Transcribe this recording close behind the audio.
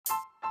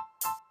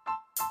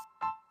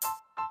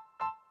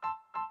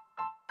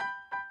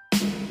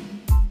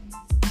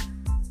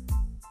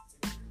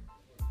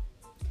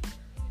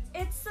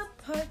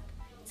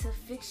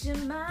Fix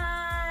your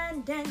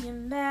mind and your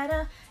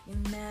matter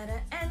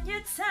and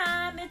your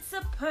time. It's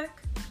a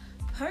perk.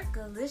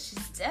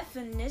 Perkalicious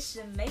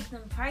definition. Make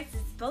them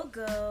prices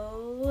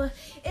BOGO.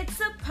 It's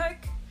a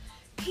perk.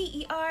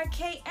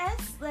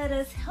 PERKS. Let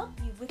us help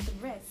you with the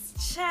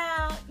rest.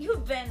 Child, you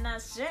better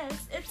not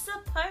stress. It's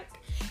a perk.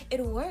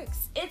 It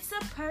works. It's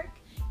a perk.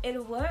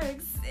 It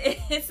works.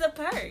 It's a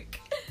perk.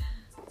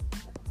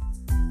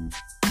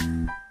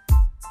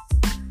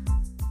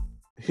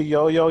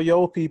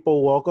 Yo,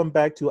 people. Welcome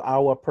back to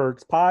our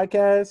Perks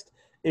podcast.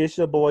 It's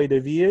your boy,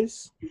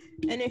 Devius.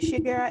 And it's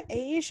your girl,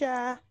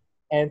 Asia.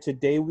 And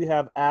today we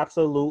have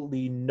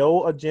absolutely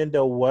no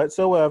agenda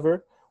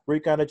whatsoever. We're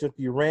going to just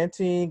be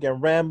ranting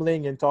and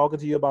rambling and talking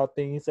to you about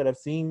things that have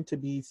seemed to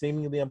be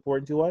seemingly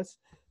important to us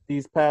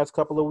these past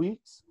couple of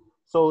weeks.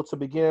 So to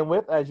begin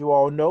with, as you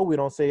all know, we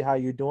don't say how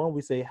you're doing.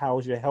 We say,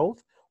 how's your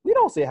health? We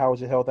don't say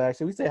how's your health,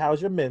 actually. We say, how's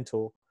your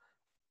mental?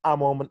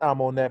 I'm on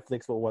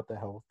Netflix with What the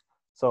Health.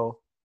 So,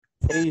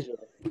 Asia,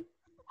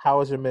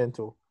 how is your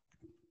mental?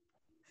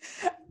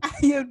 I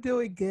am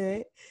doing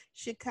good.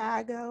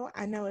 Chicago,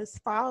 I know it's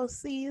fall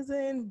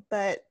season,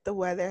 but the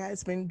weather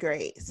has been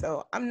great,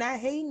 so I'm not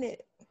hating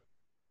it.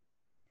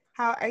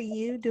 How are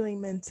you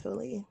doing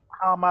mentally?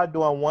 How am I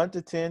doing? 1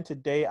 to 10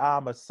 today?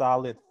 I'm a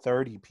solid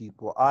 30,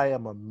 people. I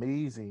am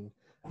amazing,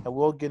 and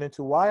we'll get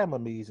into why I'm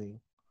amazing.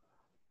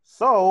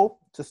 So,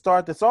 to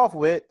start this off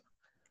with,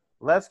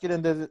 let's get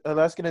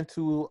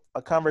into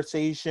a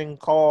conversation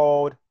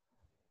called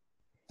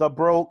the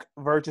broke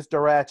versus the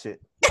ratchet.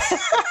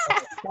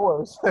 Of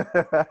course.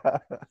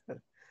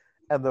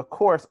 And of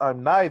course,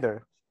 I'm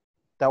neither.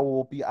 That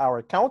will be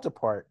our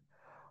counterpart,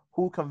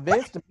 who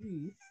convinced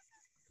me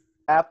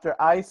after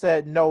I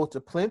said no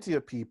to plenty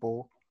of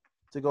people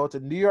to go to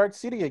New York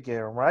City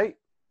again, right?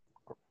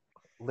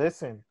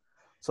 Listen,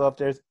 so if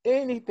there's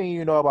anything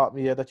you know about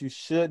me or that you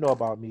should know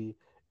about me,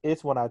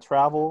 it's when I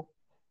travel.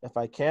 If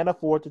I can't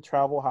afford to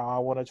travel how I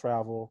want to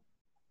travel,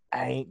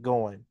 I ain't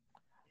going.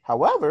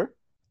 However,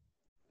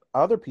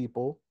 other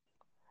people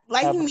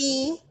Like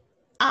me,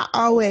 I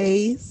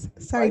always,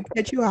 sorry to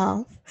cut you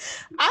off,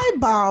 I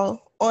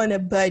ball on a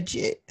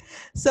budget.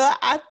 So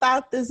I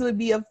thought this would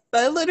be a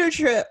fun little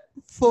trip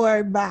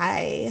for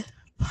my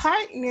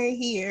partner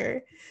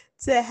here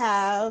to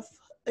have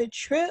a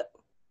trip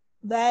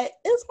that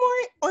is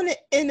more on the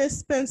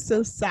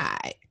inexpensive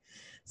side.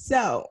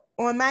 So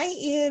on my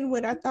end,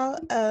 when I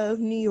thought of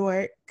New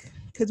York,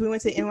 because we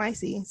went to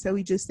NYC, so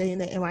we just stay in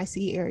the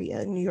NYC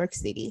area, New York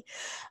City.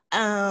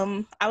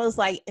 I was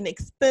like, an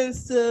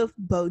expensive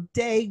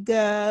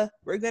bodega.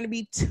 We're going to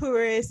be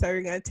tourists, so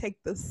we're going to take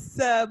the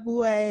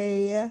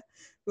subway.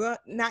 We're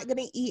not going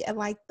to eat at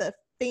like the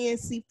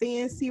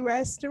fancy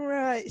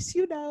restaurants.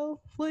 You know,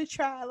 we'll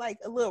try like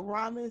a little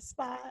ramen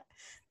spot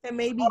that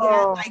maybe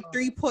got like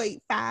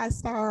 3.5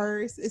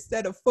 stars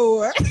instead of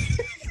 4.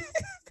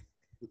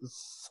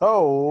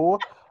 So,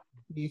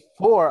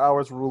 before I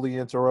was rudely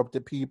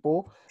interrupted,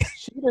 people,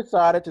 she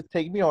decided to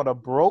take me on a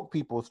broke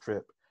people's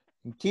trip.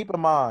 And keep in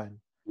mind,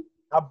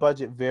 I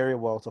budget very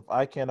well, so if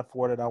I can't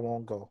afford it, I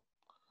won't go.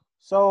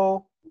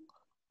 So,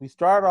 we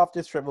started off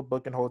this trip with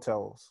booking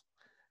hotels.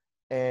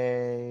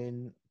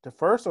 And the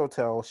first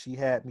hotel she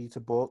had me to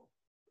book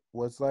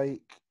was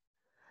like,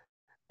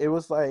 it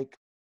was like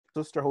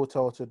sister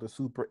hotel to the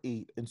Super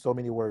 8 in so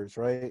many words,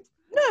 right?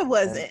 No, it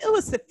wasn't. It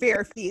was the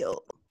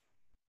Fairfield.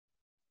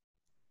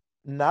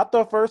 Not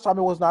the first time.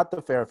 It was not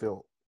the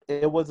Fairfield.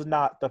 It was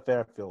not the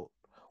Fairfield.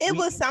 It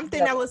was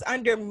something that was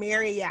under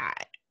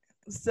Marriott.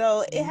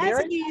 So it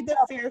had to be the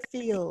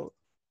Fairfield.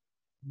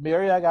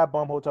 Marriott got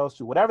bum hotels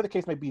too. Whatever the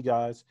case may be,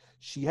 guys,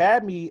 she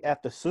had me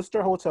at the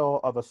sister hotel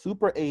of a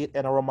Super 8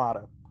 and a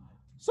Ramada.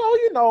 So,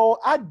 you know,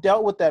 I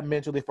dealt with that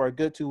mentally for a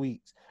good 2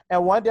 weeks.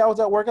 And one day I was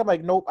at work. I'm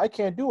like, nope, I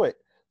can't do it.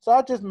 So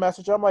I just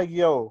messaged her. I'm like,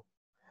 yo,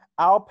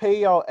 I'll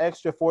pay y'all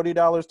extra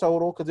 $40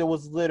 total because it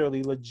was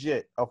literally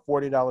legit a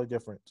 $40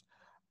 difference.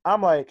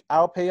 I'm like,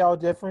 I'll pay y'all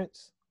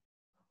difference,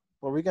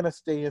 but we're going to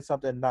stay in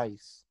something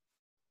nice.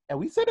 And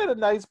we stayed at a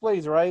nice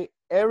place, right?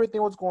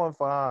 Everything was going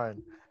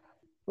fine.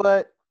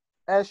 But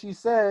as she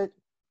said,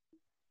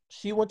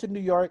 she went to New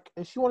York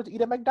and she wanted to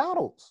eat at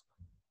McDonald's.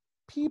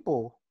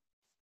 People,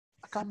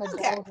 I got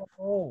McDonald's at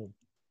home.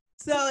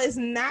 So it's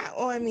not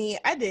on me.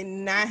 I did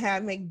not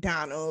have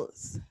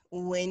McDonald's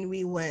when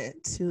we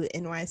went to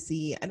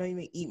NYC. I don't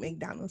even eat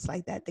McDonald's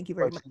like that. Thank you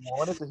very much.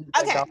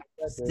 Okay,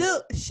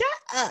 still, shut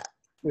up.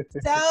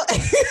 So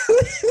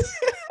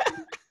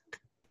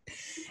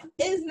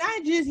it's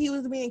not just he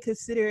was being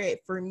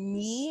considerate for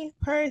me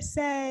per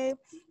se.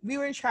 We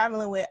were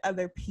traveling with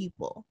other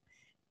people,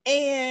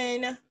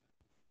 and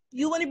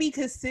you want to be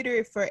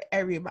considerate for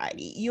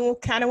everybody. You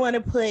kind of want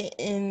to put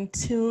in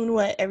tune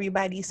what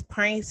everybody's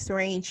price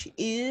range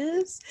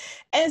is.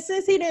 And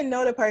since he didn't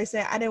know the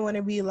person, I didn't want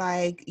to be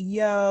like,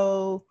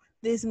 yo,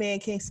 this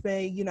man can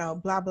spend, you know,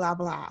 blah, blah,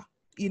 blah,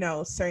 you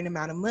know, certain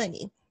amount of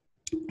money.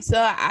 So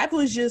I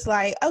was just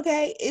like,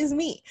 okay, it's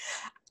me.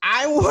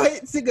 I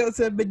want to go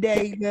to a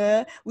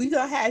bodega. We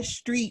gonna have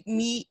street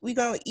meat. We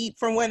gonna eat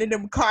from one of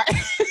them carts.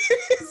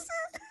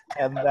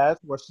 And that's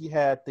where she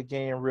had the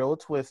game real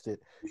twisted.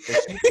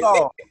 Because she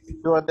thought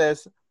during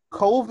this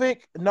COVID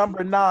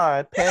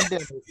 #9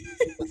 pandemic,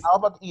 that I was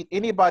about to eat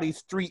anybody's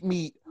street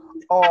meat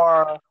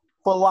or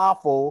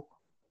falafel.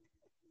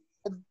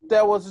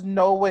 There was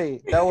no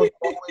way. There was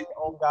no way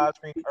on God's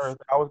green earth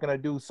I was gonna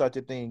do such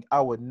a thing. I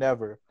would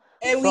never.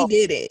 And we So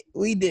did it.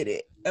 We did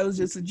it. It was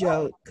just a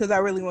joke because I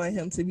really wanted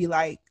him to be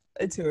like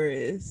a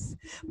tourist.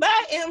 But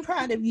I am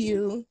proud of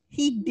you.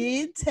 He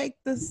did take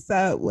the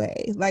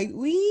subway. Like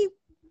we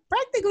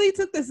practically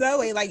took the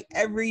subway like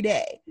every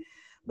day. and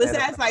if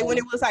Besides like when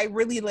it was like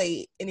really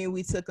late and then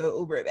we took an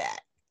Uber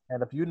back.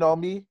 and if you know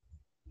me,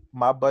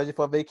 my budget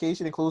for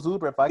vacation includes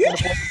Uber. If I can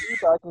afford to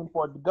Uber, I can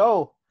afford to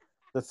go.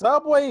 The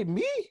subway,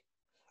 me,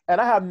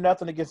 and I have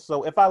nothing against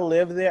so. If I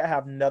live there, I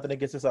have nothing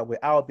against the subway.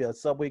 I would be a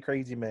subway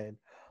crazy man.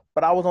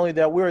 But I was only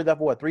there. We were there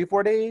for what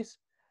 3-4 days.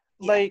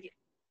 Yeah. Like,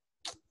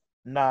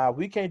 nah,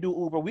 we can't do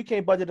Uber. We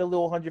can't budget a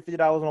little $150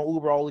 on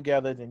Uber all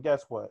together. Then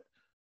guess what?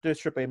 This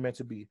trip ain't meant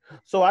to be.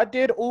 So I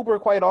did Uber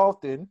quite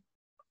often.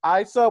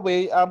 I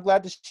subway. I'm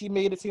glad that she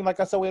made it seem like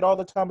I subwayed all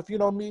the time. If you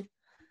know me,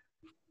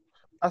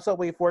 I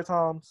subway 4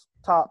 times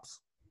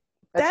tops.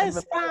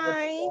 That's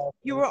fine.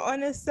 You were on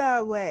the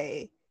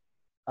subway.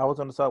 I was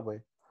on the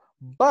subway.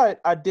 But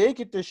I did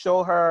get to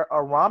show her a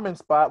ramen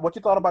spot. What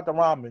you thought about the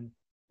ramen?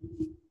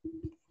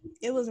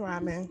 It was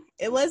ramen.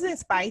 It wasn't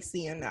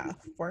spicy enough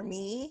for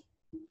me.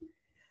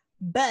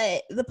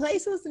 But the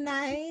place was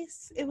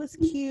nice. It was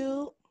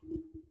cute.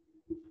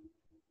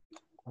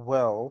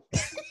 Well,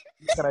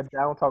 can I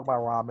down talk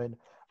about ramen?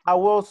 I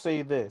will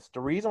say this. The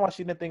reason why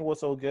she didn't think it was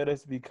so good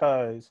is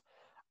because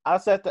I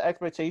set the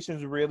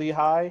expectations really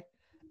high.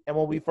 And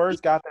when we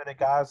first got there, the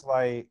guy's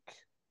like,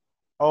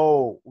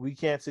 oh, we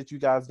can't sit you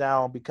guys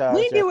down because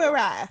When did we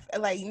arrive?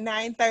 At like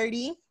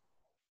 9:30?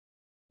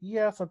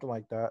 yeah, something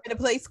like that. And the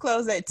place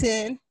closed at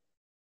 10.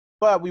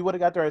 But we would have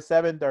got there at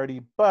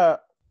 7:30.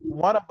 But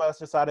one of us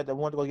decided that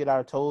we wanted to go get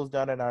our toes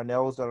done and our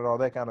nails done and all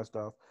that kind of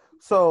stuff.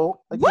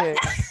 So again,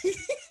 we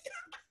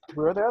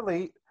were there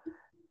late.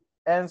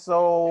 And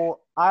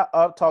so I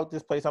up talked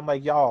this place. I'm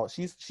like, y'all,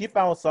 she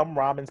found some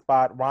ramen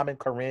spot, ramen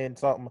Korean,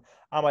 something.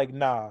 I'm like,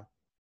 nah.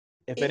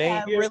 If it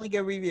ain't here, really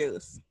good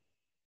reviews.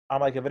 I'm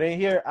like, if it ain't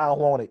here, I don't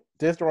want it.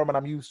 This the ramen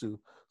I'm used to.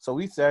 So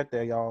we sat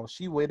there, y'all.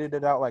 She waited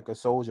it out like a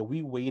soldier.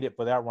 We waited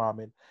for that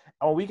ramen.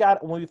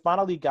 And when we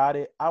finally got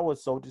it, I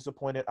was so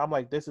disappointed. I'm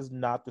like, this is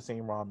not the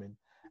same ramen.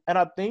 And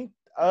I think,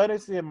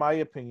 honestly, in my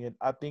opinion,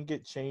 I think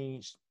it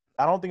changed.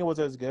 I don't think it was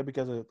as good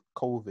because of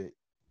COVID.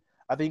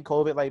 I think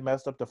COVID like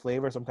messed up the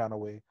flavor some kind of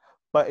way.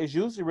 But it's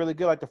usually really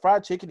good. Like the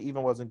fried chicken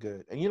even wasn't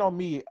good. And you know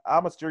me,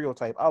 I'm a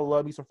stereotype. I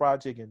love me some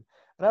fried chicken.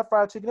 And that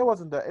fried chicken, it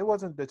wasn't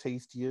the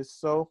tastiest.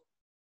 So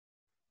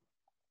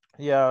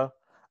yeah,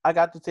 I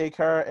got to take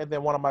her and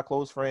then one of my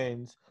close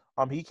friends.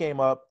 He came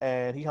up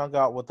and he hung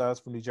out with us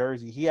from New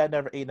Jersey. He had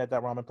never eaten at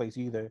that ramen place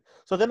either.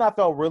 So then I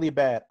felt really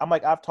bad. I'm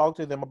like, I've talked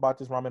to them about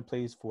this ramen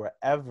place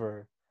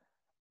forever,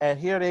 and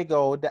here they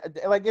go.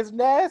 Like it's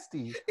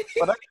nasty,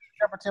 but I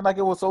can't pretend like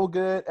it was so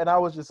good, and I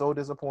was just so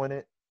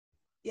disappointed.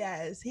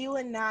 Yes, he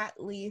would not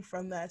leave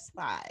from that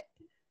spot.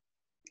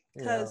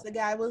 Because Yeah. the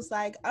guy was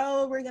like,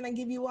 oh, we're going to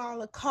give you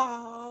all a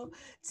call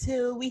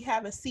till we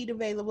have a seat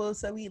available.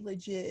 So we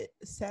legit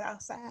sat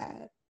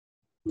outside.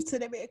 So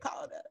they may have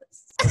called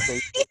us. Okay,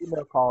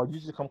 email call. You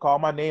just come call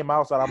my name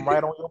outside. I'm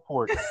right on your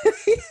porch.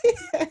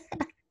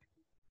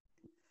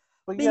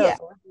 But yeah,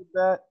 so I did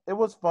that. It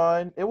was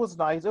fun. It was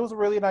nice. It was a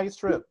really nice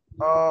trip.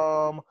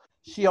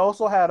 She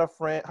also had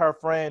her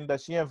friend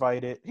that she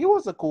invited. He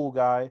was a cool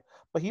guy,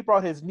 but he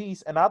brought his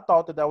niece, and I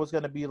thought that was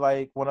gonna be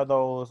like one of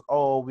those,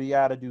 oh, we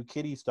gotta do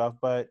kitty stuff,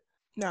 but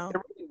No, it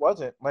really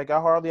wasn't. Like I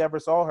hardly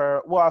ever saw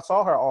her. Well, I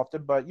saw her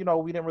often, but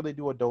we didn't really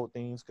do adult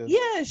things.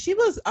 Yeah, she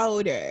was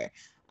older.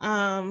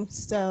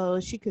 So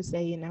she could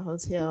stay in the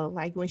hotel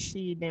like when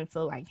she didn't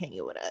feel like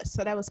hanging with us.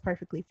 So that was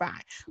perfectly fine.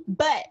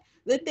 But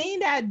the thing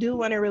that I do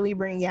want to really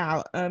bring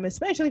out,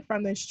 especially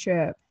from this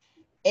trip,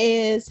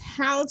 is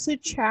how to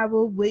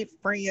travel with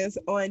friends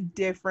on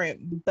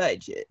different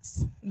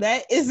budgets.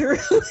 That is really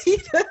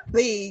the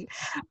thing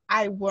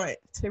I want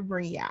to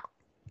bring out.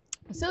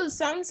 So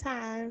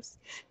sometimes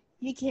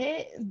you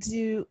can't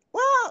do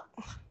well.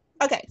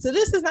 Okay, so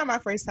this is not my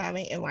first time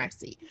in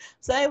NYC.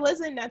 So it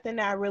wasn't nothing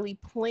that I really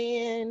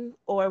planned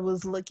or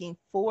was looking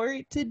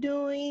forward to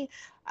doing.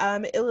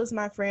 It was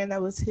my friend that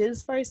was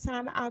his first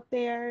time out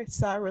there.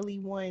 So I really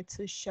wanted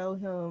to show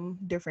him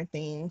different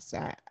things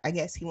that I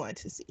guess he wanted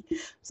to see.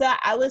 So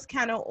I was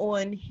kind of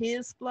on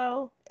his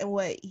flow and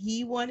what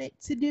he wanted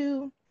to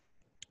do.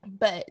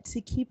 But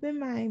to keep in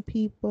mind,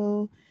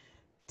 people,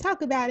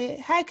 talk about it,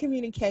 had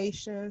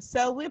communication.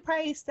 So we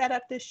probably set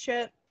up this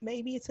trip.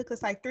 Maybe it took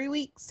us like 3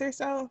 weeks or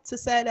so to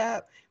set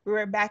up. We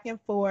were back and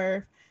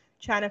forth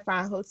trying to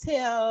find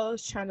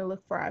hotels, trying to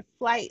look for our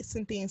flights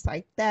and things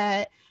like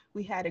that.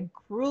 We had a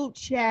group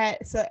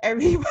chat so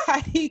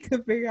everybody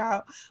could figure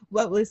out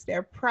what was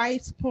their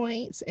price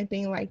points and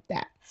things like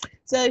that.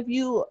 So if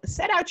you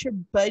set out your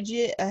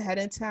budget ahead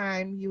of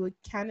time, you would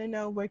kind of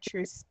know what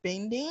you're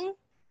spending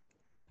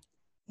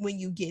when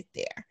you get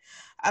there.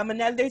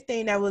 Another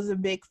thing that was a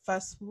big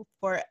fuss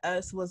for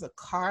us was a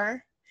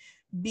car,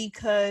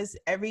 because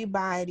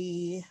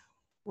everybody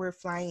were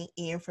flying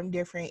in from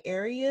different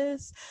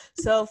areas.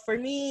 So for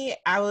me,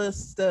 I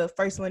was the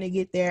first one to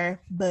get there,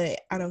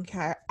 but I don't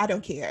care.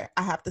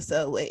 I have the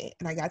subway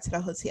and I got to the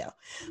hotel.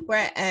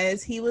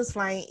 Whereas he was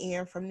flying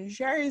in from New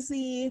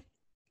Jersey.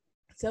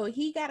 So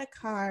he got a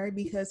car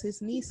because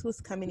his niece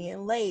was coming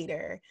in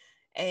later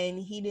and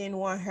he didn't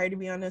want her to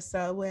be on the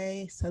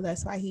subway. So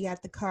that's why he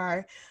got the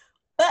car.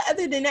 But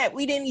other than that,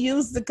 we didn't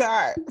use the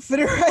car for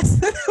the rest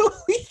of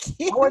the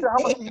weekend. I wonder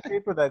how much you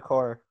paid for that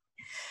car.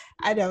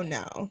 I don't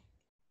know.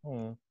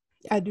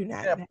 I do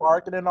not know.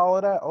 Parking and all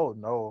of that? Oh,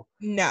 no.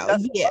 No,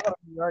 yeah.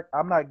 New York,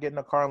 I'm not getting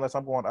a car unless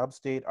I'm going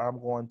upstate or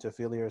I'm going to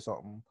Philly or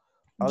something.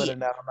 Other than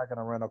that, I'm not going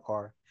to rent a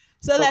car.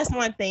 So that's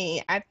one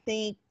thing. I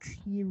think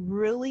you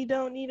really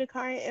don't need a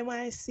car in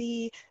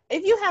NYC.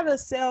 If you have a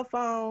cell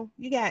phone,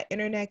 you got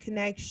internet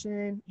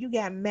connection, you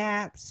got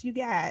maps, you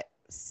got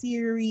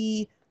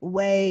Siri,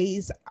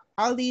 Waze,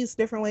 all these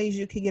different ways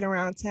you could get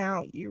around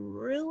town. You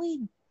really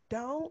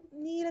don't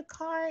need a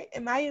car,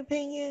 in my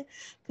opinion,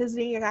 because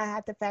then you're going to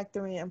have to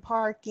factor in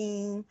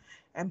parking.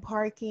 And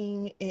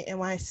parking in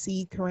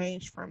NYC can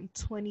range from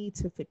 $20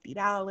 to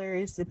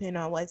 $50, depending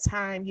on what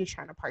time you're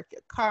trying to park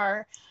your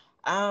car.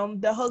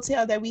 The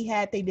hotel that we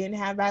had, they didn't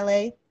have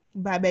valet,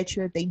 but I bet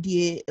you if they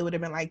did, it would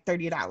have been like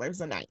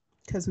 $30 a night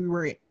because we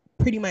were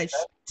pretty much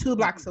 2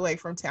 blocks away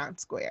from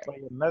Times Square.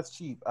 And that's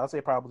cheap. I'll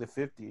say probably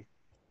 50.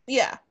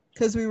 Yeah,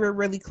 because we were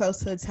really close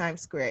to the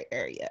Times Square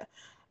area.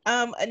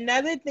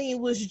 Another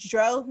thing which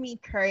drove me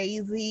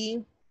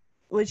crazy,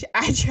 which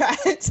I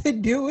tried to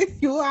do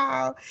with you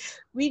all,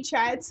 we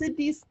tried to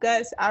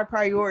discuss our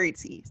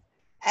priorities,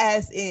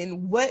 as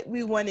in what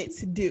we wanted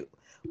to do.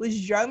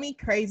 Which drove me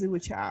crazy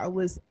with y'all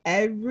was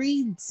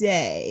every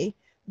day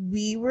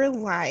we were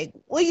like,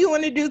 what do you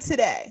want to do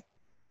today?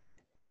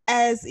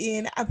 As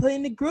in, I put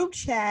in the group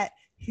chat,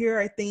 here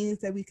are things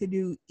that we could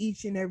do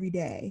each and every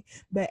day.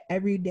 But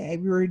every day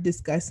we were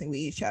discussing with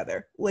each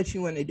other what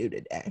you want to do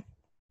today.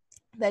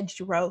 That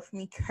drove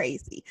me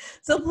crazy.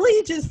 So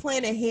please just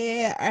plan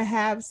ahead or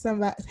have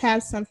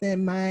something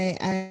in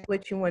mind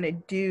what you want to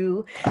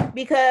do,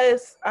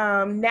 because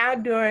now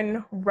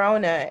during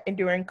Rona and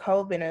during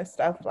COVID and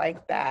stuff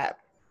like that,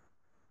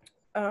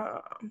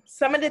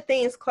 some of the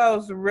things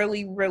closed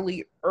really,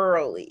 really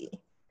early.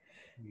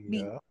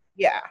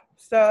 Yeah.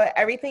 So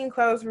everything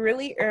closed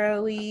really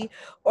early,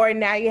 or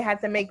now you have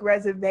to make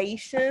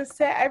reservations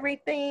to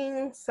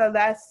everything. So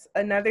that's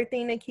another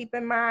thing to keep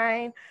in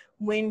mind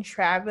when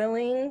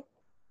traveling.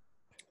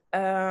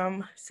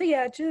 So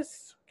yeah,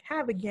 just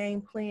have a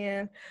game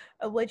plan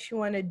of what you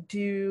want to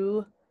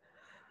do.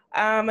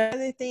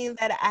 Another thing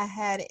that I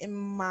had in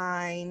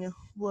mind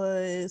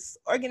was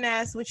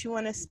organize what you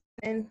want to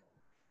spend,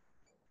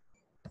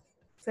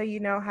 so you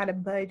know how to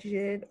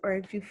budget, or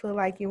if you feel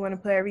like you want to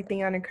put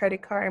everything on a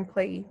credit card and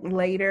pay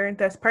later,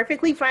 that's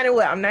perfectly fine as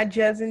well. I'm not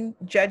judging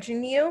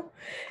you.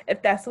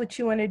 If that's what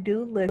you want to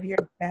do, live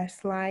your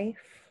best life.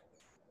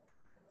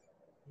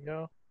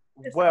 Yeah.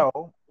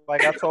 Well,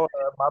 like I told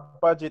her, my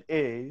budget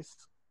is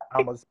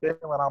I'm gonna spend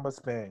what I'm gonna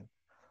spend.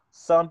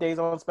 Some days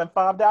I'm gonna spend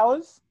 $5.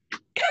 Some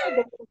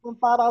days I'm gonna spend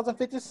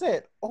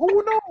 $5.50.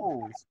 Who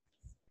knows?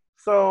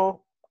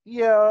 So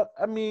yeah,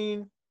 I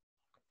mean,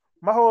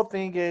 my whole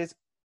thing is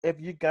if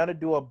you're gonna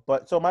do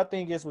so my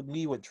thing is with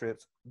me with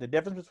trips, the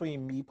difference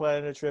between me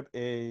planning a trip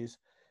is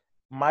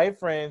my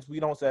friends, we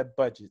don't set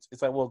budgets.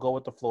 It's like we'll go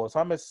with the flow.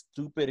 Some is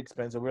stupid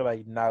expensive. We're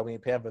like, nah, we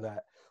ain't paying for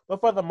that. But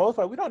for the most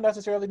part, we don't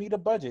necessarily need a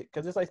budget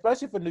because it's like,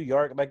 especially for New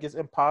York, like it's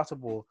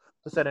impossible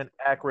to set an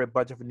accurate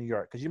budget for New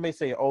York because you may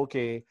say,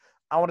 okay,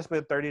 I want to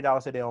spend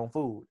 $30 a day on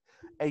food,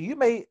 and you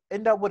may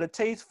end up with a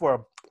taste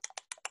for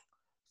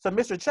some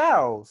Mr.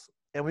 Chow's,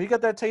 and when you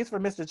get that taste for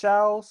Mr.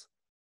 Chow's,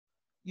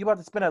 you about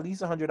to spend at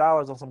least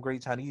 $100 on some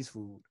great Chinese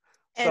food.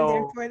 And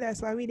therefore,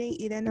 that's why we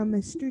didn't eat at no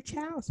Mr.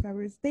 Chow's while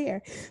we was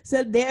there.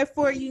 So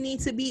therefore, you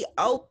need to be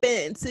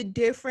open to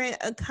different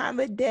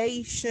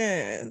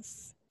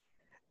accommodations.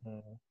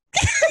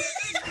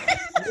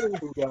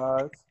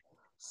 Guys.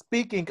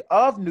 Speaking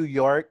of New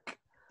York,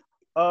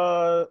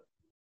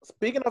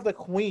 speaking of the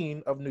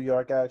Queen of New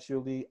York,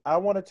 actually, I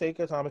want to take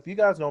a time. If you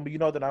guys know me, you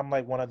know that I'm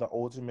like one of the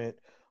ultimate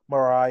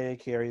Mariah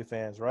Carey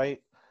fans,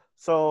 right?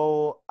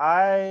 So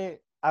I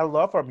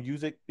love her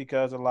music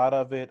because a lot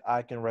of it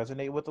I can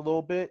resonate with a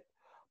little bit.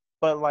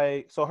 But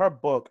like, so her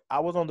book, I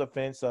was on the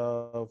fence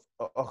of,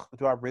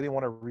 do I really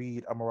want to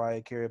read a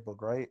Mariah Carey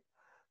book, right?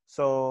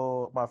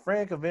 So my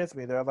friend convinced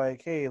me. They're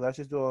like, "Hey, let's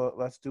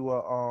do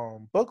a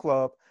book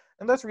club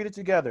and let's read it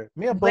together."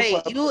 Me and book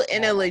club. Wait, you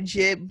in a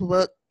legit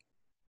book?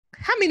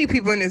 How many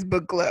people in this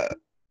book club?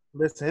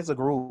 Listen, it's a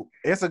group.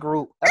 It's a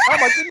group.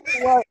 I'm like, you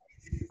know what?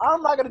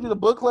 I'm not gonna do the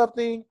book club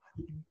thing,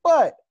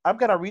 but I'm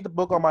gonna read the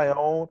book on my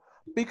own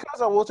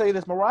because I will tell you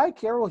this: Mariah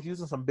Carey was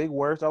using some big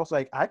words. I was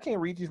like, I can't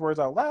read these words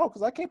out loud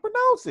because I can't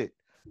pronounce it.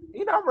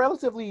 You know,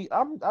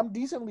 I'm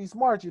decently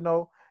smart, you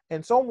know,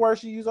 and some words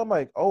she used, I'm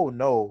like, oh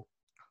no.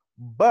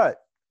 But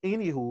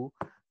anywho,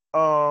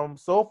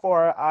 So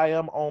far I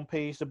am on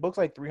page. The book's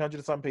like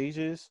 300 some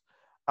pages.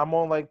 I'm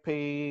on like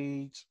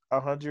page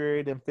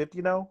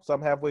 150 now, so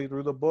I'm halfway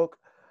through the book.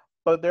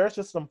 But there's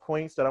just some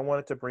points that I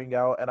wanted to bring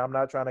out, and I'm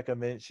not trying to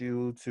convince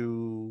you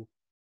to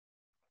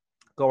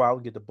go out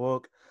and get the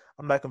book.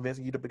 I'm not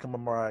convincing you to become a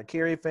Mariah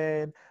Carey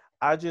fan.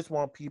 I just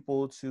want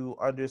people to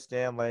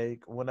understand,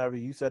 like, whenever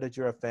you said that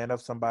you're a fan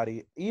of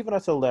somebody, even a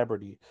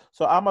celebrity.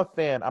 So I'm a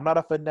fan. I'm not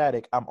a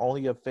fanatic. I'm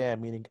only a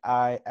fan, meaning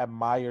I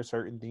admire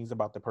certain things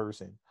about the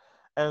person.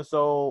 And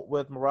so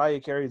with Mariah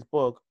Carey's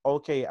book,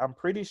 okay, I'm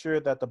pretty sure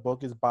that the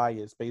book is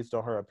biased based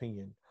on her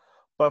opinion.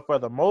 But for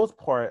the most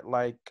part,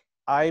 like,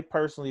 I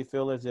personally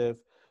feel as if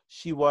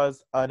she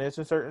was honest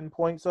in certain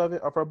points of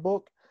it, of her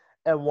book.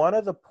 And one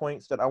of the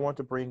points that I want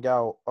to bring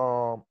out,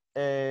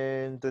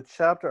 in the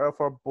chapter of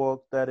her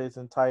book that is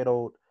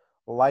entitled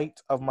Light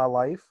of My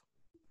Life,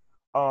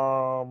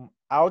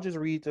 I'll just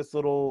read this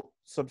little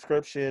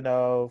subscription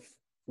of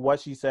what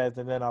she says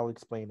and then I'll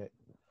explain it.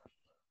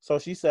 So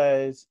she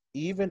says,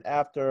 even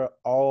after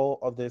all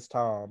of this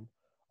time,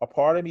 a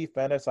part of me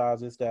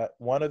fantasizes that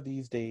one of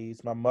these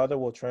days my mother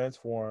will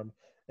transform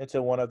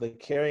into one of the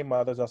caring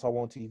mothers I saw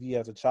on TV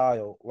as a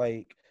child,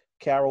 like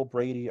Carol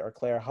Brady or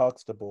Claire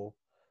Huxtable,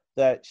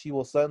 that she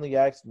will suddenly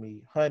ask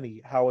me,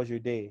 honey, how was your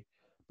day?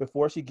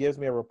 Before she gives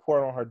me a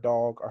report on her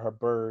dog or her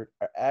bird,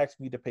 or asks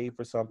me to pay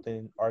for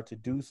something or to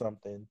do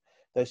something,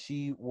 that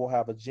she will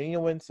have a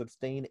genuine,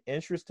 sustained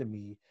interest in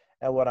me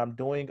and what I'm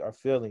doing or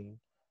feeling,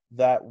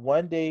 that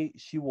one day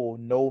she will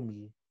know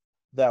me,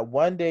 that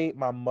one day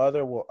my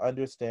mother will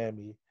understand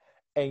me.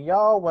 And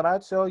y'all, when I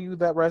tell you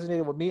that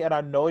resonated with me, and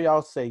I know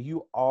y'all say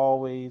you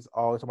always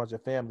talk about your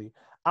family.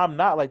 I'm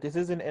not like this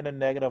isn't in a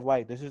negative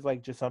light. This is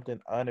like just something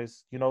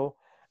honest, you know?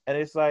 And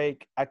it's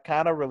like I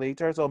kind of relate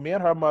to her. So me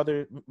and her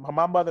mother,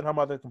 my mother and her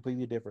mother are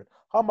completely different.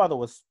 Her mother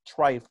was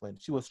trifling.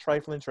 She was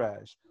trifling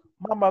trash.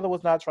 My mother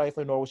was not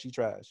trifling, nor was she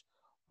trash.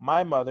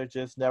 My mother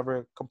just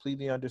never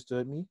completely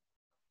understood me.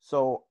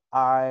 So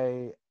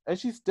I and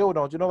she still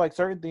don't. You know, like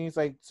certain things,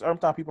 like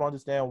sometimes people don't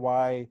understand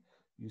why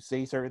you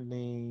say certain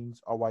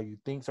things or why you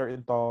think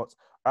certain thoughts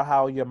or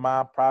how your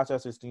mind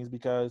processes things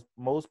because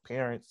most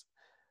parents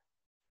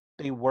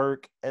they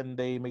work and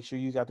they make sure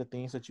you got the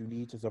things that you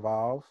need to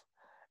survive.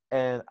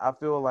 And I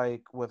feel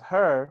like with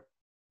her,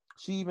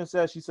 she even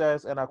says, she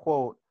says, and I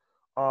quote,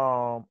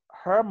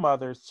 her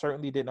mother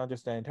certainly didn't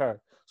understand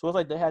her. So it's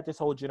like they had this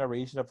whole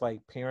generation of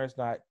like parents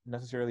not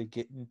necessarily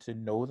getting to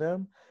know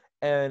them.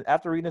 And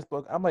after reading this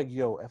book, I'm like,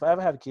 yo, if I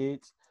ever have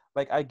kids,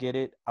 like I get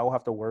it, I will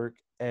have to work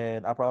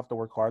and I probably have to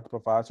work hard to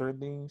provide certain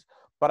things.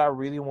 But I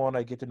really want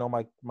to get to know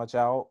my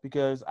child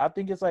because I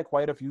think it's like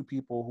quite a few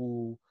people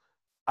who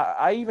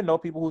I even know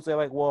people who say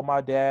like, well, my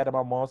dad and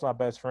my mom's my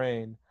best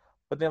friend,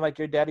 but then like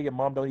your dad and your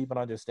mom don't even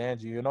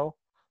understand you, you know?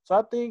 So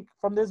I think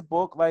from this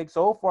book, like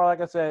so far,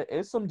 like I said,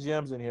 it's some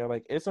gems in here.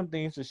 Like it's some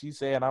things that she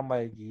said, and I'm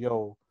like,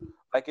 yo,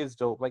 like it's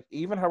dope. Like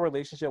even her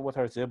relationship with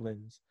her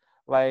siblings,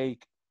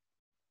 like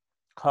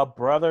her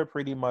brother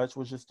pretty much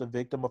was just a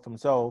victim of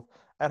himself,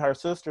 and her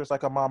sister's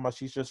like a mama,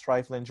 she's just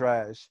trifling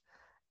trash.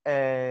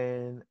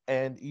 And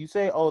you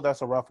say, oh,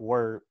 that's a rough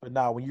word, but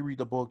now when you read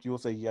the book, you'll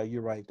say, yeah,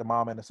 you're right. The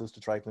mom and the sister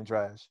trifling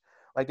trash,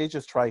 like they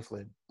just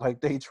trifling, like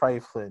they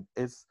trifling.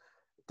 It's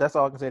that's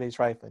all I can say. They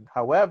trifling.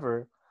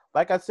 However,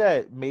 like I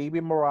said,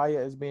 maybe Mariah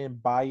is being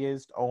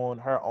biased on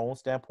her own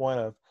standpoint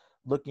of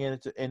looking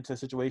into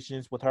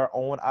situations with her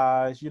own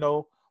eyes, you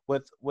know,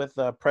 with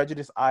a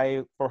prejudiced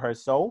eye for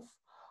herself.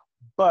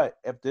 But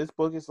if this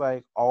book is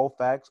like all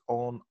facts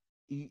on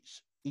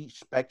each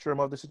spectrum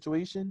of the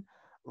situation,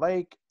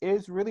 like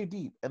it's really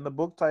deep. And the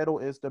book title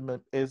is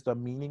the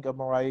meaning of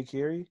Mariah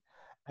Carey.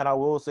 And I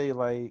will say,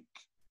 like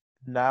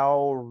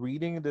now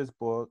reading this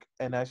book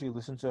and actually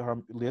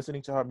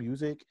listening to her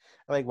music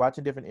and like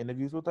watching different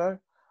interviews with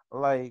her,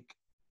 like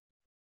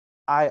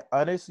I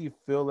honestly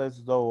feel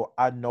as though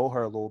I know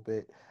her a little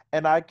bit,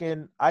 and I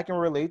can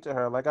relate to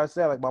her. Like I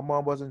said, like my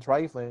mom wasn't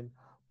trifling,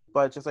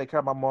 but just like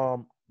her, my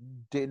mom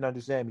didn't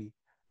understand me,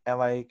 and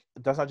like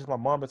that's not just my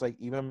mom. It's like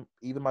even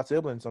my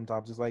siblings.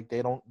 Sometimes it's like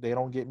they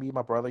don't get me.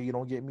 My brother, you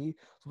don't get me.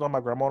 Sometimes my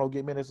grandma don't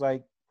get me. And it's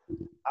like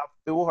I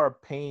feel her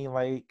pain.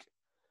 Like,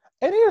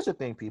 and here's the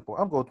thing, people.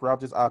 I'm going through out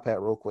this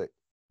iPad real quick.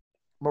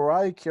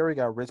 Mariah Carey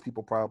got rich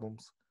people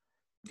problems.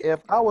 If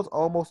I was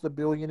almost a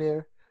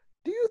billionaire,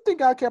 do you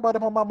think I care about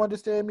if my mom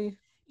understand me?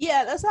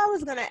 Yeah, that's what I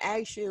was gonna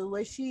ask you.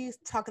 Was she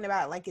talking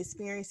about like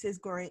experiences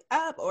growing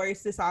up, or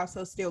is this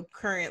also still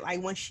current?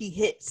 Like when she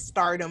hit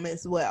stardom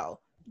as well,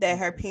 that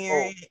her Oh,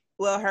 parent,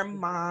 well, her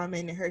mom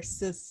and her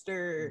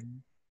sister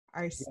mhm.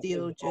 are Yeah, it's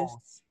still both.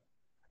 just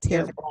It's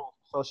terrible. both.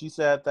 So she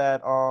said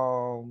that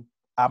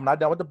I'm not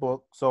done with the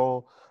book.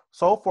 So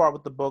far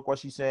with the book, what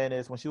she's saying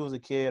is when she was a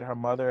kid, her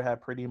mother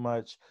had pretty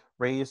much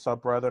raised her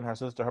brother and her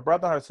sister. Her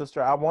brother and her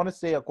sister, I want to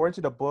say, according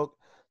to the book,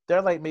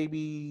 they're like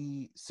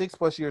maybe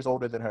 6+ years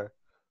older than her,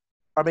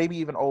 or maybe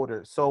even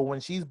older. So when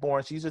she's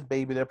born, she's just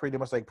baby. They're pretty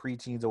much like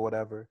preteens or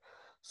whatever.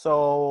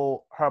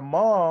 So her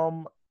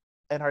mom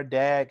and her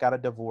dad got a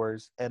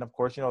divorce, and of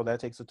course, you know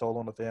that takes a toll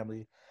on the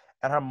family.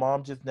 and her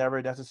mom just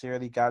never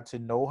necessarily got to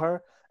know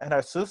her. And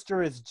her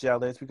sister is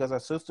jealous because her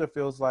sister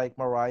feels like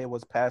Mariah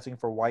was passing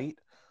for white.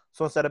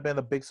 So instead of being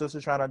the big sister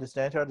trying to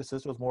understand her, the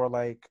sister was more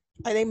like,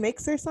 Are they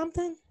mixed or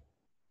something?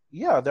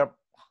 yeah, they're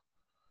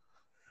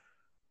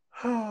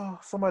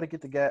somebody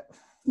get the gap.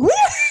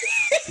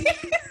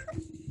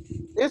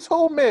 It's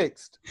whole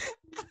mixed.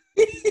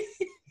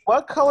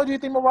 What color do you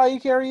think Mariah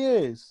Carey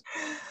is?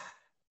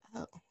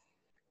 Oh.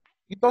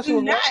 You thought she was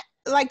I'm not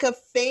white? like a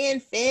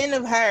fan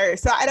of her,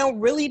 so I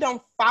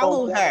don't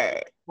follow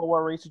her. But what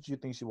race did you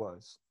think she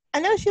was? I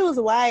know she was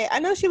white. I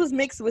know she was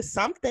mixed with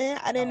something.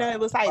 I didn't know it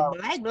was like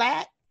Uh,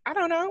 black. I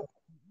don't know.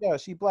 yeah,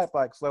 she black.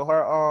 So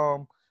her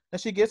and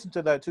she gets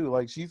into that too.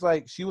 Like she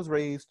was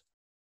raised,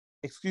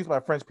 excuse my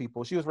French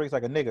people, she was raised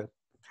like a nigga.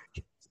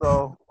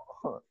 So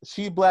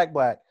she black.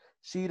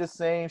 She the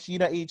same. She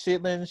don't eat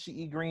chitlins. She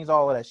eat greens.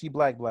 All of that. She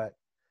black.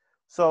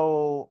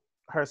 So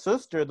her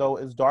sister though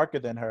is darker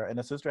than her, and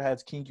the sister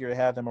has kinkier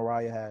hair than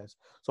Mariah has.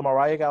 So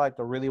Mariah got like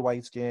the really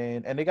white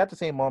skin, and they got the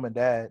same mom and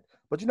dad.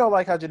 But you know,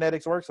 like how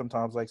genetics work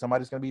sometimes. Like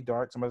somebody's gonna be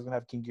dark, somebody's gonna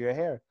have kinkier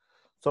hair.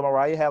 So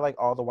Mariah had like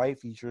all the white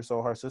features.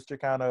 So her sister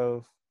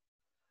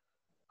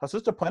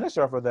punished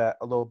her for that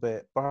a little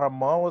bit, but her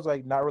mom was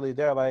like not really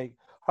there. Like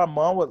her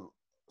mom would,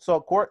 so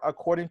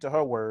according to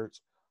her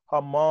words,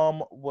 her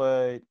mom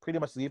would pretty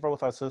much leave her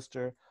with her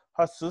sister.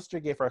 Her sister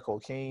gave her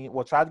cocaine.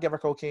 Well, tried to give her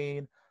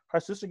cocaine. Her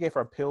sister gave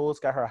her pills,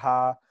 got her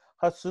high.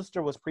 Her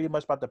sister was pretty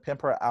much about to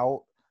pimp her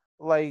out.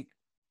 Like,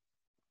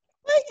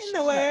 What in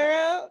the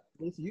world?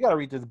 listen, you gotta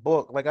read this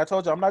book. Like I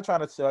told you, I'm not trying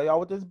to sell y'all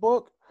with this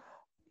book.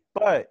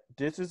 But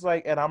this is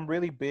like, and I'm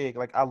really big.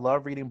 Like, I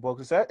love reading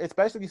books,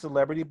 especially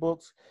celebrity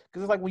books,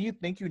 because it's like when you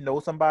think you know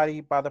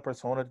somebody by the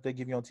persona that they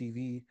give you on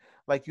TV,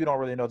 like you don't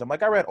really know them.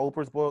 Like, I read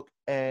Oprah's book,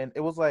 and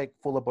it was like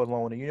full of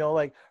baloney. You know,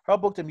 like her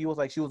book to me was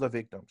like she was a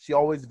victim. She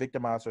always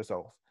victimized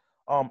herself.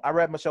 I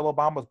read Michelle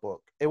Obama's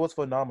book. It was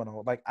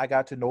phenomenal. Like, I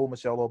got to know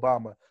Michelle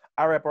Obama.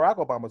 I read Barack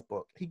Obama's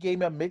book. He gave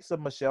me a mix of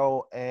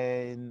Michelle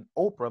and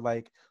Oprah.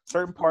 Like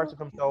certain parts of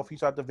himself, he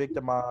tried to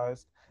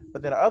victimize,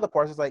 but then the other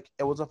parts is like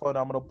it was a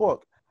phenomenal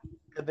book.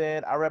 And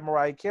then I read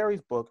Mariah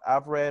Carey's book.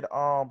 I've read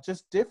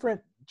just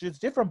different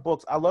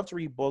books. I love to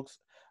read books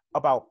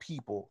about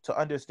people to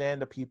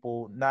understand the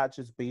people, not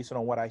just based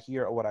on what I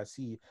hear or what I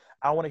see.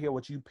 I want to hear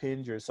what you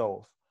pinned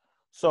yourself.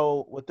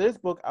 So with this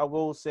book, I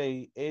will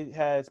say it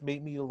has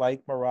made me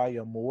like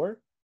Mariah more.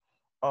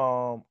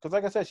 Because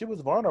like I said, she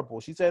was vulnerable.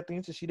 She said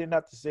things that she didn't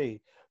have to say.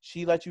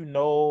 She let you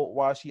know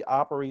why she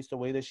operates the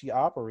way that she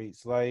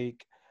operates.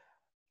 Like,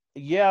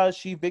 yeah,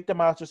 she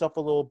victimized herself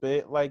a little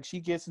bit. Like she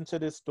gets into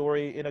this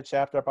story in a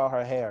chapter about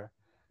her hair.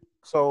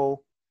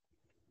 So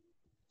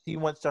she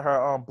went to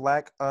her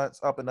black aunts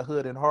up in the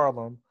hood in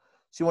Harlem.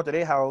 She went to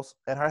their house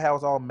and her hair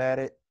was all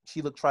matted.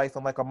 She looked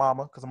trifling like her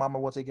mama because her mama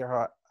wants to get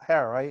her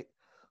hair right.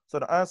 So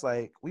the aunt's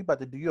like, "We about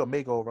to do you a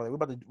makeover.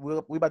 Like,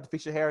 we about to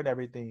fix your hair and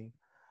everything."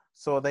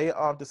 So they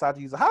decided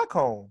to use a hot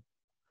comb.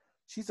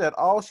 She said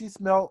all she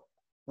smelled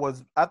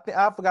was I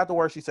forgot the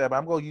word she said, but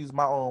I'm gonna use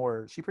my own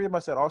words. She pretty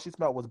much said all she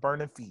smelled was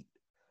burning feet.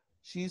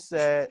 She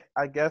said,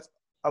 I guess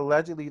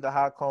allegedly the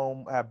hot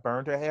comb had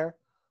burned her hair,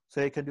 so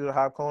they couldn't do the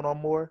hot comb no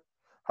more.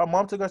 Her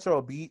mom took her to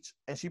a beach,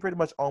 and she pretty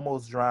much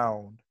almost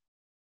drowned.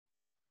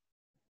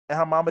 And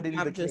her mama didn't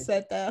I'm even care. just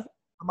said that.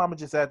 Her mama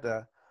just said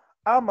that.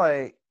 I'm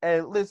like,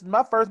 hey, listen,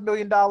 my first $1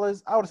 million, I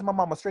would send my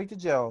mama straight to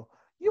jail.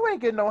 You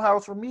ain't getting no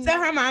house from So me.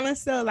 her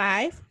mama's still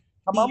alive.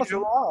 Her Do you mama's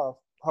still know? alive.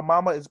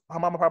 Her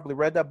mama probably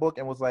read that book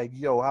and was like,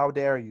 yo, how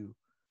dare you?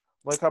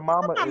 Like her Her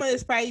mama is mama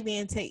is probably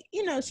being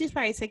she's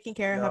probably taking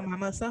care of yeah. her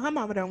mama, so her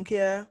mama don't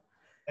care.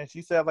 And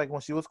she said like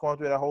when she was going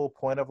through that whole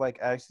point of like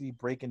actually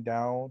breaking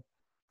down,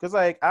 because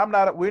like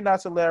we're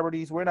not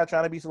celebrities, we're not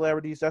trying to be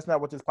celebrities. That's not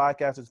what this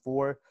podcast is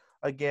for.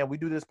 Again, we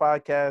do this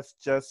podcast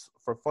just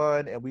for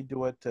fun, and we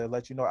do it to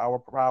let you know our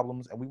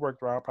problems, and we work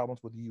through our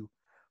problems with you.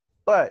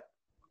 But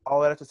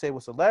all I have to say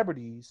with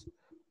celebrities,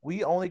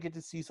 we only get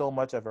to see so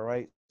much of it,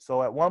 right?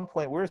 So at one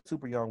point, we are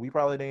super young. We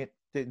probably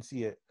didn't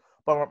see it.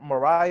 But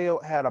Mariah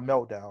had a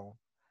meltdown,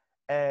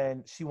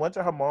 and she went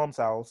to her mom's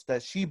house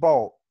that she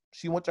bought.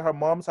 She went to her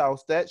mom's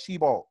house that she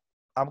bought.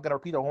 I'm gonna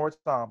repeat it one more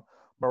time.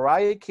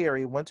 Mariah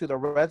Carey went to the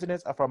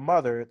residence of her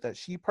mother that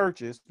she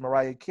purchased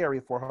Mariah Carey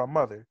for her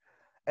mother,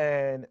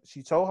 and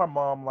she told her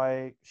mom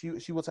like she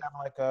was having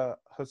like a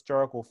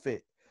hysterical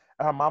fit.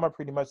 And her mama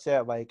pretty much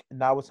said like,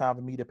 now it's time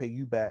for me to pay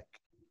you back.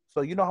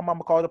 So you know her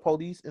mama called the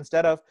police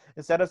instead of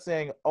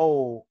saying,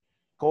 oh,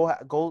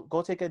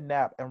 go take a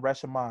nap and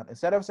rest your mind.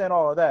 Instead of saying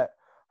all of that,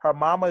 her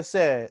mama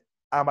said,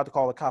 I'm about to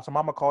call the cops. Her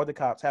mama called the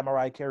cops, had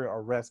Mariah Carey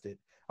arrested.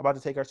 I'm about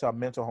to take her to a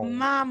mental home.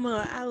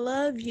 Mama, I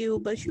love you,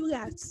 but you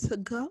got to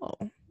go.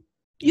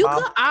 You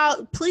Mom, could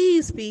out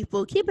please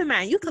people. Keep in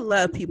mind, you can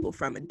love people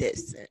from a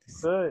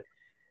distance. good.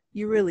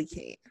 You really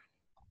can.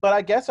 But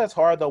I guess that's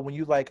hard though when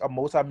you like a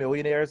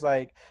multimillionaire. It's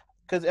like,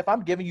 because if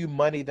I'm giving you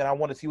money, then I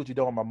want to see what you're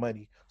doing with my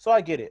money. So I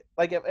get it.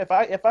 Like if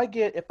I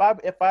get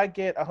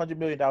 $100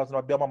 million and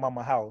I build my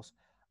mama a house,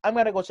 I'm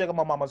gonna go check on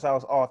my mama's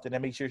house often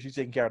and make sure she's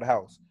taking care of the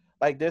house.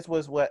 Like this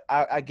was what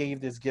I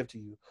gave this gift to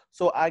you.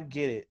 So I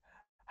get it.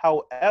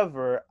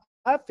 However,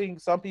 I think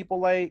some people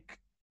like,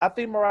 I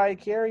think Mariah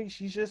Carey,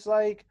 she's just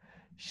like,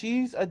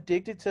 she's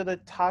addicted to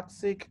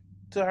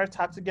to her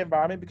toxic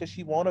environment because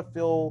she want to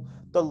feel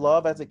the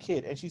love as a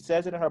kid. And she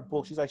says it in her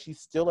book. She's like,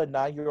 she's still a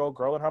 9-year-old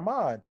girl in her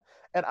mind.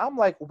 And I'm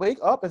like, wake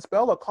up and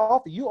spell a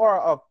coffee. You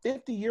are a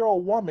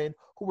 50-year-old woman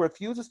who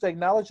refuses to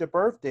acknowledge your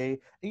birthday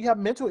and you have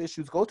mental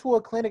issues. Go to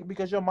a clinic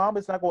because your mom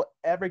is not going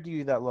to ever give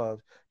you that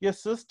love. Your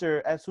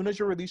sister, as soon as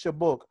you release your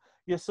book,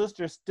 your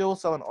sister's still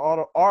selling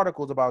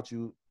articles about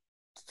you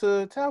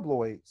to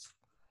tabloids.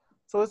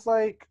 So it's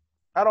like,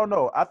 I don't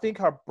know. I think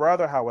her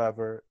brother,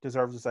 however,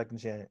 deserves a second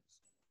chance.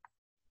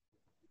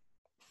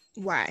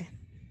 Why?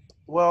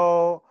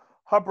 Well,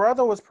 her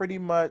brother was pretty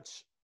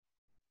much,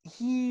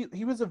 he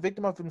was a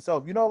victim of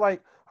himself. You know,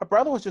 like her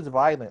brother was just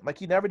violent. Like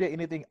he never did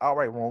anything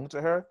outright wrong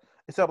to her,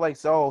 except like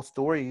sell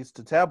stories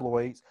to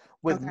tabloids.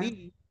 With Okay.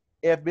 me,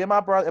 if my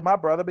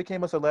brother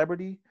became a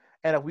celebrity,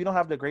 and if we don't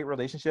have the great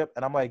relationship,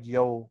 and I'm like,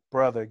 yo,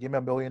 brother, give me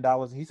 $1 million,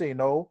 and he say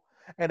no,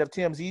 and if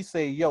TMZ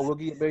say, yo, we'll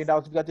give you $1 million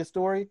if you got this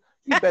story,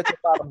 you bet your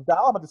bottom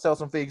dollar I'm about to sell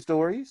some fake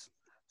stories.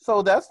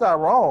 So that's not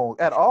wrong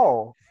at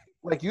all.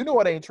 Like you know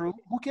it ain't true.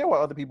 Who care what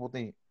other people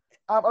think?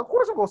 Of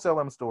course I'm gonna sell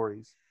them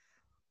stories.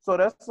 So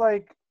that's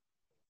like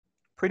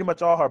pretty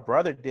much all her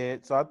brother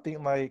did. So I think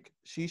like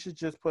she should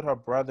just put her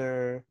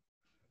brother.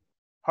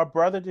 Her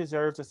brother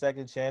deserves a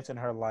second chance in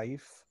her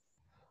life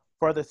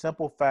for the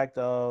simple fact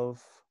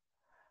of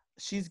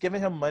she's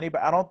giving him money,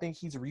 but I don't think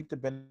he's reaped the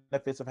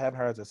benefits of having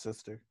her as a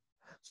sister.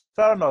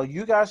 So I don't know.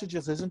 You guys should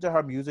just listen to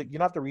her music. You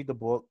don't have to read the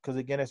book because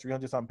again, it's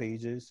 300 some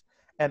pages,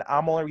 and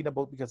I'm only reading the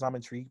book because I'm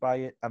intrigued by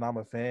it and I'm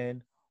a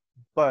fan.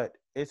 But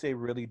it's a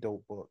really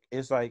dope book.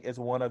 It's like it's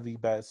one of the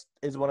best.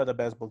 It's one of the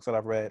best books that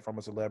I've read from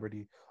a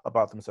celebrity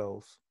about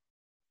themselves.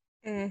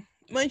 Mm.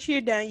 Once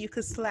you're done, you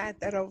could slide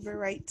that over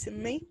right to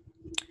me.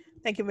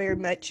 Thank you very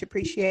much.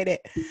 Appreciate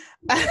it.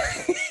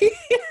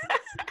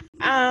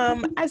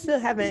 I still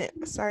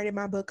haven't started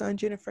my book on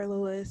Jennifer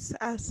Lewis.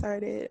 I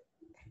started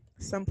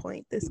some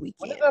point this When did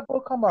weekend. that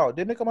book come out?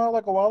 Didn't it come out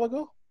like a while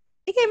ago?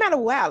 It came out a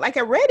while. Like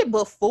I read it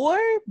before,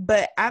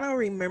 but I don't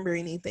remember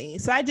anything.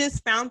 So I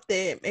just found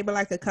it maybe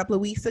like a couple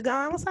of weeks ago.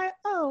 I was like,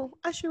 oh,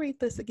 I should read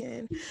this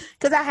again.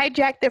 Because I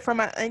hijacked it from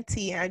my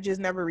auntie and I just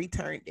never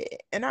returned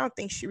it. And I don't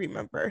think she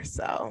remembers.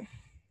 So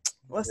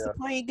what's the Yeah.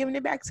 point of giving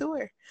it back to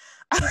her?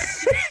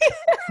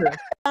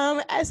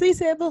 As we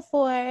said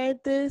before,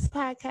 this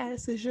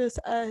podcast is just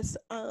us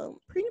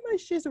pretty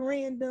much just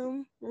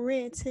random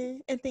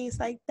ranting and things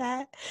like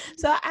that.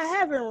 So I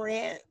have a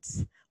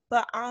rant,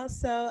 but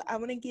also I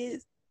want to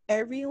get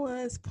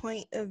everyone's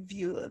point of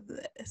view of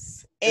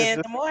this. Is And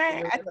this the the more story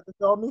I you have to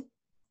tell me?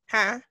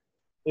 huh?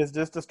 Is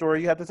this the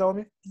story you have to tell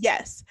me?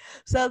 Yes.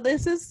 So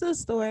this is the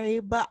story,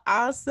 but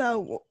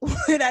also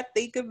when I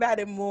think about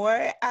it more,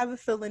 I have a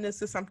feeling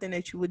this is something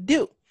that you would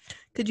do.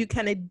 Because you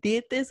kind of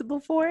did this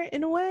before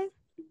in a way.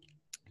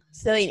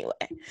 So anyway,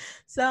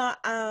 so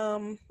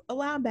a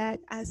while back,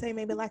 I say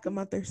maybe like a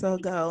month or so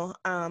ago,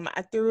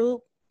 I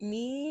threw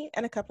me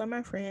and a couple of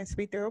my friends,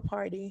 we threw a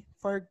party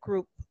for a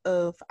group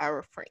of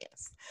our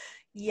friends.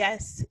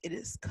 Yes, it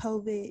is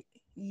COVID.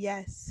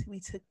 Yes, we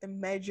took the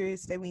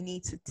measures that we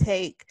need to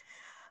take.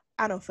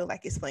 I don't feel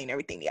like explaining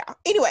everything to y'all.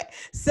 Anyway,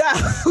 so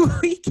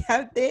we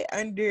kept it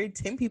under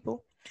 10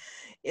 people.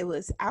 It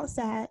was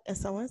outside at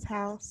someone's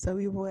house, so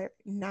we were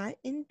not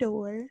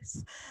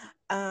indoors.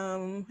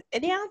 And yeah,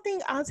 I don't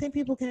think all 10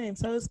 people came,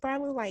 so it's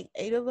probably like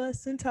 8 of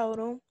us in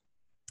total.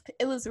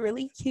 It was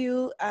really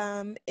cute.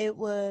 It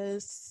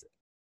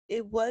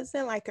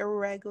wasn't like a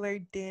regular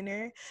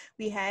dinner.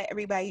 We had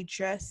everybody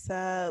dress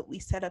up. We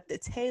set up the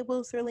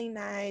tables really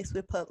nice.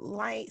 We put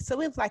lights. So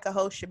it was like a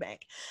whole shebang.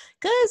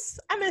 Because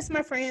I miss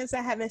my friends.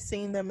 I haven't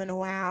seen them in a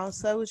while.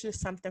 So it was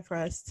just something for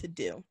us to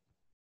do.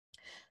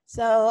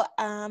 So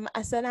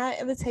I sent out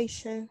an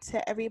invitation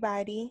to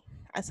everybody.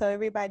 I told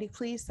everybody,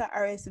 please to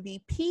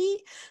RSVP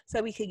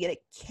so we could get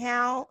a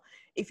count.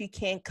 If you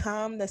can't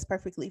come, that's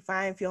perfectly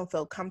fine. If you don't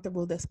feel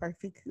comfortable, that's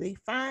perfectly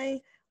fine.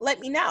 Let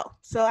me know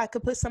so I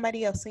could put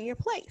somebody else in your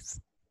place.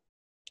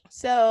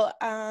 So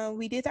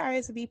we did the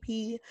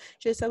RSVP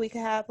just so we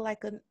could have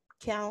like a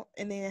count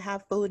and then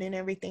have food and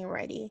everything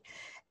ready.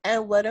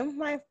 And one of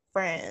my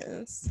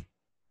friends,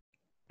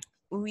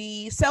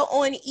 so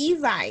on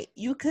Evite,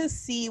 you could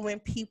see when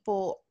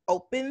people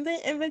open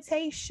the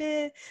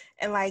invitation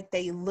and like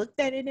they looked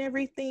at it and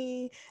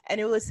everything, and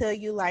it would tell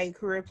you like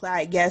who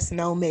replied yes,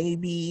 no,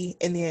 maybe,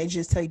 and then it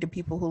just tell you the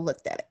people who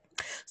looked at it.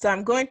 So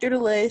I'm going through the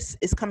list.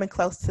 It's coming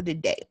close to the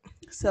date.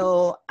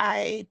 So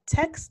I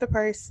text the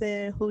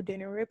person who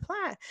didn't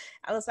reply.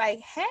 I was like,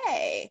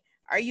 hey,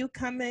 are you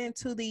coming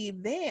to the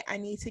event? I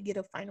need to get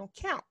a final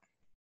count.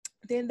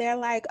 Then they're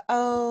like,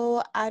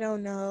 oh, I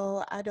don't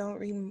know. I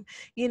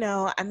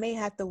may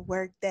have to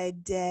work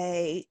that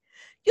day.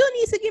 You don't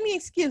need to give me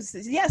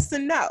excuses. Yes or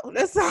no.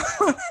 That's all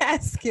I'm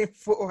asking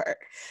for.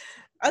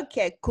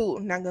 Okay, cool.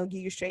 I'm not going to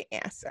give you a straight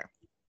answer.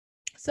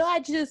 So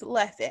I just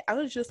left it. I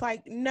was just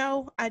like,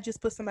 no, I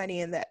just put somebody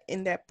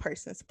in that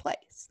person's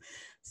place.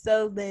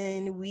 So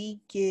then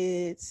we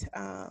get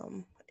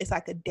it's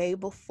like a day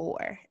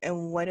before,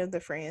 and one of the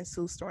friends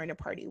who's throwing a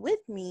party with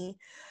me,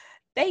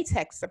 they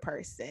text the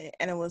person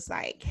and it was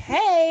like,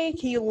 hey,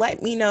 can you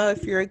let me know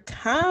if you're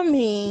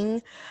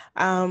coming?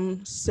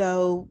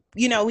 So,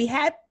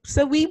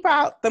 we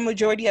brought the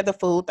majority of the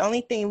food. The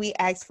only thing we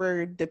asked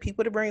for the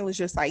people to bring was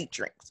just like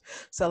drinks.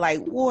 So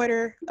like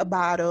water, a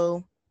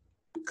bottle,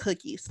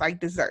 cookies, like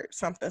dessert,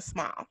 something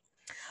small.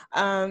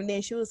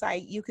 Then she was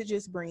like, you could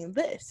just bring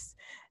this.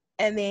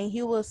 And then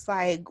he was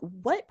like,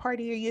 what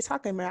party are you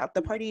talking about?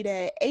 The party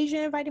that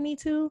Asia invited me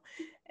to?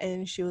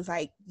 And she was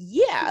like,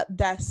 yeah,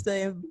 that's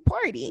the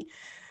party.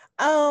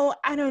 Oh,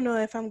 I don't know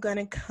if I'm going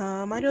to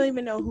come. I don't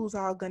even know who's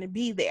all going to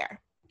be there.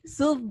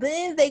 So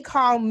then they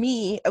called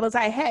me. It was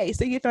like, hey,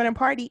 so you're throwing a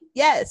party?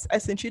 Yes, I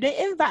sent you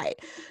the invite.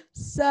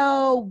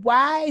 So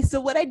why?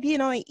 So what I did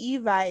on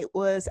Evite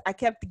was I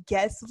kept the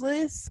guest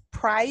list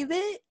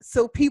private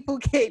so people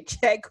can't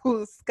check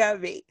who's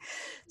coming.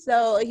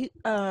 So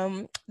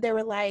they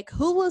were like,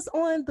 who was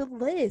on the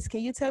list?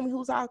 Can you tell me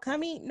who's all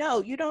coming?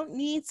 No, you don't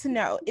need to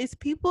know. It's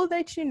people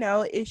that you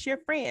know. It's your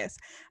friends.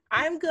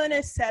 I'm going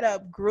to set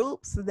up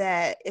groups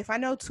that if I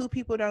know two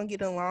people don't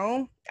get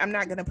along, I'm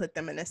not going to put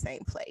them in the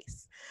same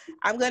place.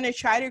 I'm going to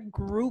try to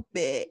group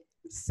it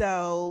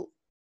so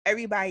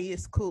everybody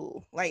is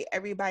cool. Like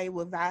everybody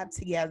will vibe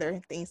together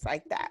and things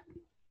like that.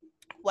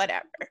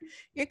 Whatever.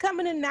 You're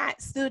coming to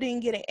not, still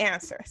didn't get an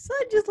answer. So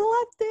I just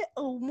left it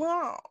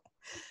alone.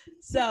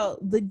 So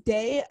the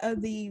day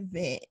of the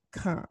event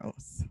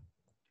comes.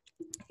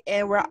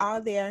 And we're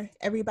all there.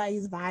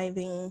 Everybody's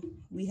vibing.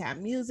 We have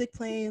music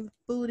playing.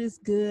 Food is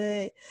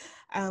good.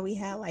 We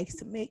had like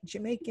some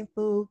Jamaican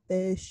food,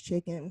 fish,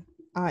 chicken,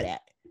 all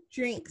that.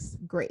 Drinks,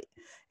 great.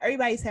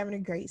 Everybody's having a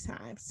great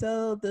time.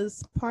 So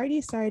this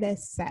party started at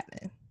 7.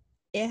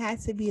 It had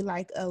to be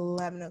like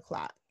 11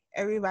 o'clock.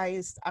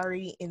 Everybody's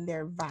already in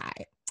their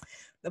vibe.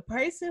 The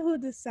person who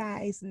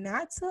decides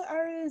not to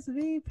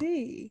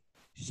RSVP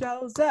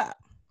shows up.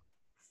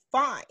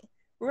 Fine.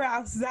 We're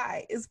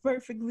outside. It's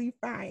perfectly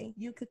fine.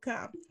 You could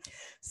come.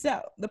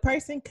 So the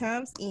person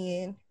comes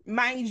in.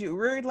 Mind you,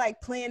 we're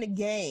like playing a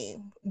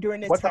game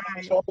during the What time.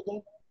 time show up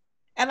again?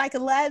 At like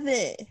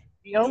 11.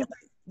 PM?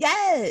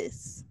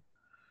 Yes.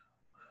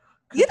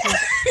 You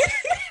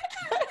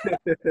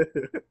know?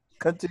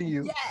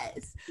 Continue.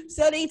 Yes.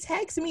 So they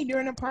texted me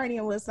during the party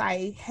and was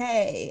like,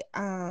 hey,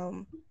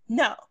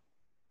 no,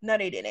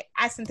 they didn't.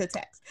 I sent a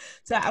text.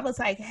 So I was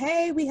like,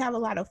 hey, we have a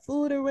lot of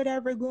food or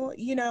whatever going,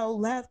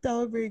 left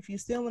over. If you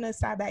still want to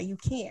stop by, you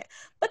can.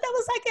 But that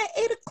was like at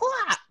 8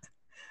 o'clock.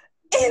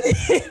 And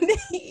then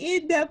they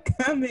ended up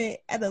coming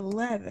at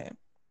 11.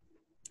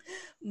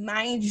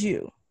 Mind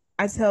you,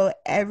 I told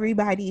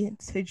everybody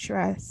to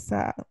dress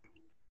up.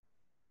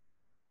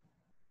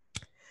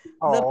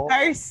 The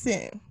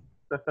person.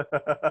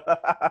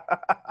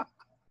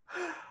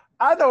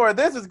 I know where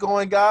this is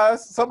going,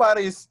 guys.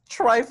 Somebody's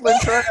trifling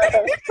trash.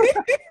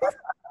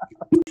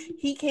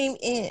 He came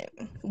in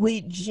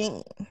with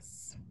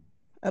jeans,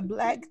 a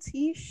black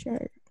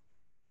t-shirt,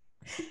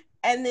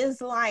 and this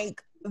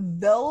like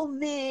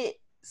velvet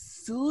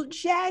suit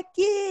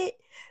jacket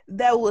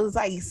that was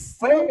like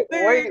super.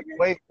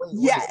 Wait.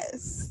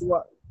 Yes.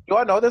 Do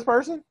I know this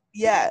person?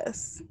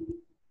 Yes.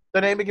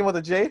 The name begin with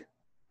a J?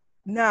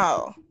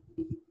 No.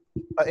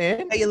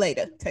 N? Tell you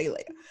later.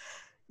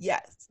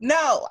 Yes.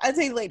 No, I'll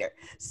tell you later.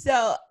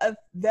 So a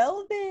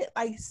velvet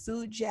like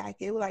suit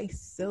jacket with like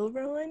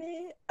silver on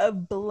it, a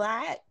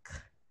black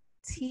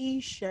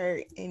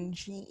t-shirt and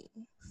jeans.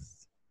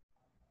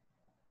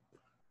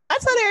 I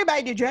told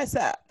everybody to dress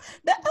up.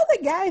 The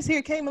other guys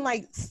here came in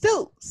like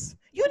suits.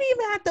 You didn't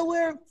even have to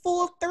wear a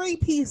full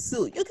 3-piece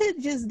suit. You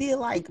could just do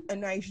like a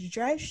nice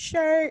dress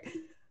shirt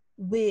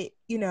with,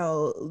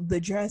 the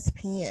dress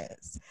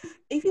pants.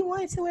 If you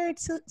wanted to wear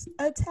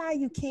a tie,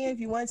 you can. If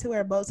you wanted to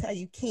wear a bow tie,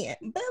 you can.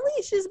 But at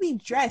least just be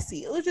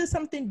dressy. It was just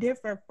something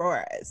different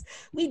for us.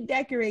 We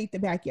decorate the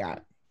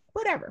backyard.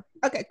 Whatever.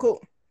 Okay,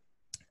 cool.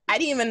 I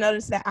didn't even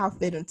notice that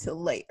outfit until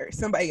later.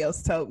 Somebody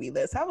else told me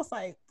this. I was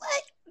like,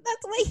 what?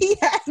 That's what he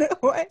had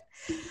on.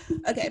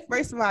 Okay,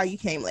 first of all, you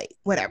came late.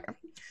 Whatever.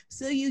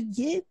 So you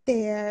get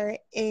there,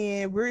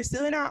 and we're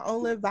still in our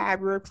own little vibe.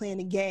 We were playing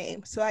the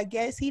game. So I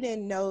guess he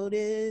didn't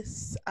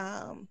notice.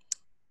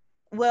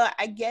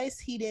 I guess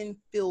he didn't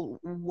feel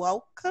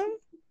welcome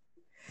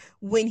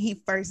when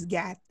he first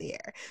got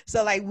there.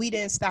 So like we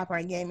didn't stop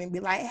our game and be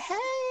like,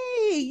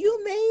 hey,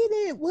 you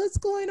made it. What's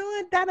going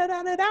on? Da da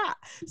da da da.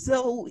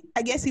 So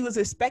I guess he was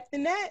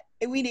expecting that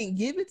and we didn't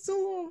give it to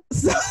him.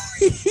 So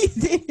he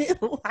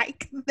didn't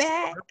like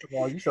that. First of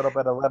all, you showed up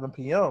at 11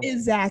 p.m.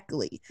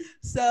 Exactly.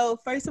 So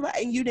first of all,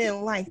 and you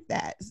didn't like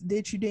that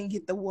you didn't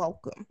get the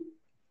welcome.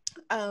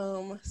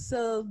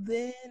 So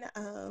then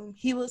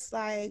he was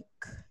like,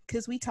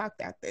 because we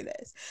talked after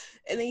this,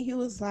 and then he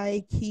was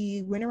like,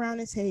 he went around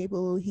the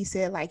table, he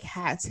said like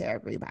hi to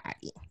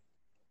everybody,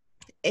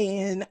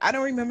 and I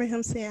don't remember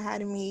him saying hi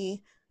to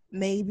me.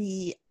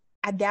 Maybe,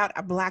 I doubt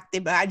I blocked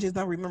it, but I just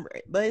don't remember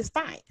it, but it's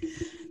fine.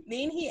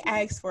 Then he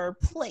asked for a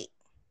plate,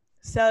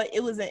 so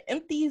it was an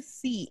empty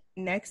seat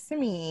next to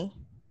me,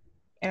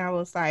 And I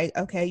was like,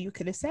 okay, you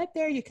could have sat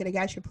there. You could have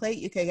got your plate.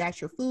 You could have got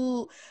your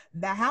food.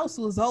 The house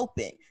was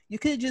open. You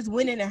could have just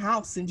went in the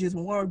house and just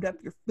warmed up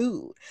your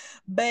food.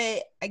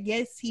 But I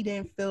guess he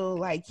didn't feel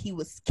like he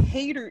was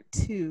catered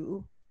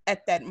to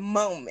at that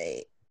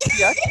moment.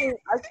 Yeah,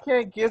 I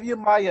can't give you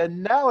my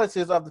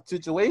analysis of the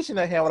situation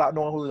at hand without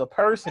knowing who the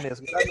person is.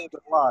 'Cause that means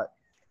a lot.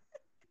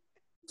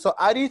 So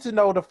I need to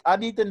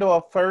know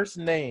a first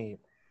name.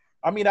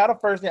 I mean, not a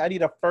first name. I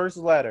need a first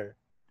letter.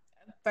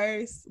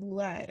 First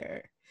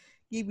letter.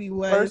 Give me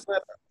one. First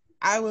letter.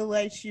 I will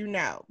let you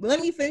know. But let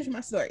me finish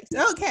my story.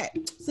 Okay.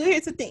 So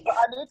here's the thing.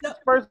 I need the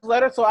first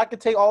letter so I can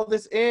take all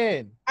this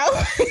in.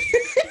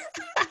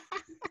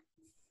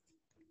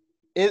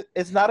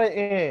 It's not an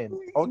N.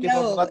 Okay,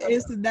 no, so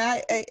it's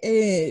not an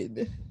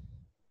N.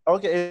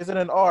 Okay, is it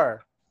an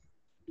R?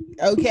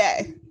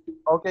 Okay.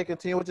 Okay,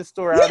 continue with your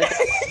story. I already got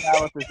my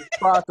analysis. It's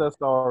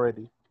processed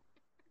already.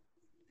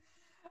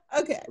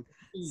 Okay.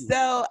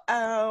 So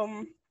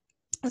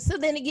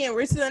then again,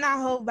 we're still in our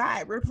whole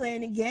vibe. We're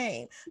playing a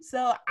game.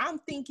 So I'm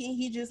thinking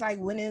he just like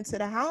went into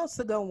the house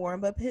to go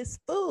warm up his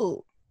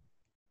food.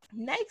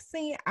 Next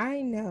thing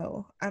I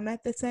know, I'm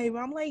at the table.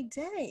 I'm like,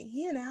 dang,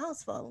 he in the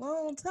house for a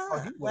long time. Oh,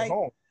 he like,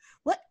 home.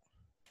 What?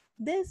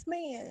 This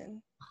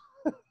man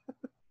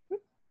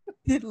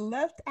get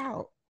left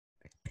out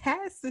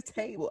past the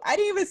table. I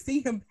didn't even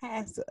see him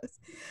pass us.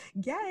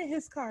 Got in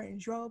his car and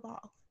drove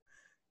off.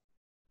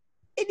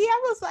 And then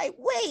I was like,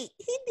 wait,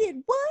 he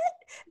did what?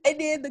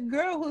 And then the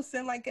girl who's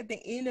sitting like at the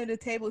end of the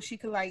table, she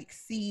could like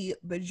see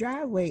the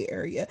driveway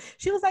area.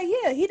 She was like,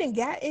 yeah, he done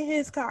got in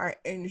his car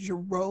and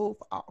drove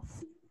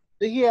off.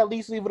 Did he at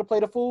least leave with a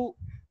plate of food?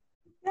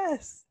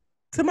 Yes.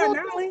 To my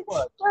knowledge.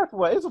 Guess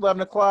what? It's 11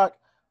 o'clock.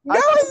 No,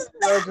 it's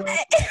not.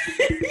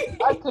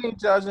 I can't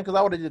judge him because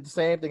I would have did the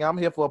same thing. I'm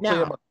here for a plate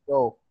of my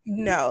show.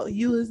 No,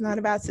 you was not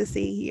about to sit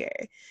here.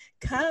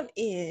 Come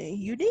in.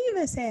 You didn't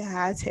even say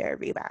hi to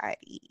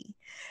everybody.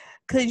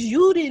 Because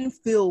you didn't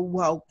feel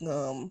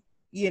welcome,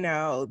 you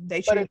know.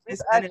 They should. But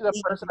it's actually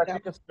a person I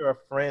think is a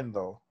friend,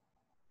 though.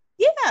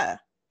 Yeah,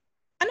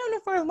 I known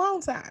him for a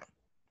long time.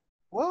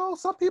 Well,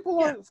 some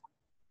people are,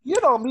 you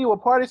know me,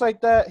 with parties like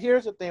that.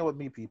 Here's the thing with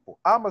me, people.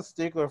 I'm a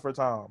stickler for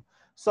time.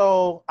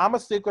 So I'm a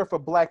stickler for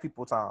Black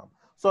people time.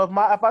 So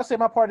if I say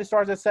my party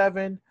starts at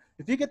 7,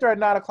 if you get there at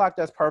 9 o'clock,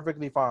 that's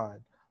perfectly fine.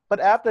 But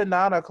after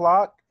 9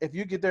 o'clock, if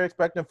you get there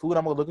expecting food,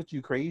 I'm gonna look at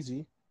you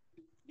crazy.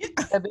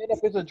 And then if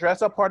it's a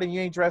dress up party and you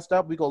ain't dressed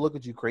up, we gonna look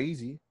at you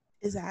crazy.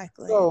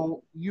 Exactly.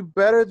 So you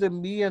better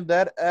than me in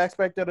that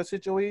aspect of the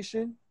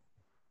situation,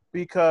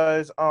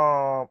 because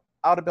I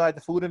would have been like,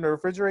 the food in the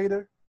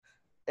refrigerator,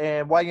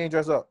 and why you ain't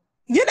dressed up?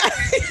 You know,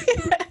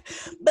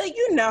 but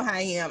you know how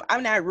I am.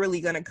 I'm not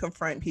really gonna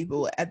confront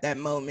people at that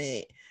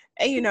moment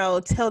and, you know,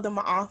 tell them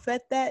off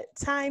at that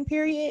time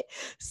period.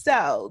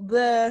 So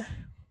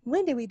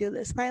when did we do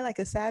this? Probably like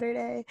a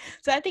Saturday.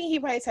 So I think he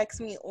probably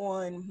texted me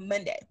on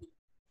Monday.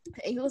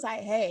 And he was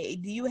like, hey,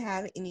 do you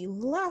have any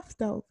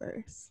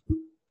leftovers?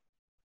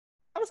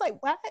 I was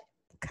like, what?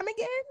 Come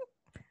again?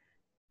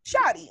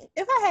 Shawty,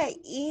 if I had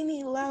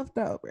any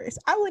leftovers,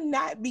 I would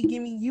not be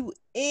giving you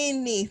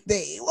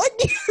anything. What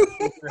do you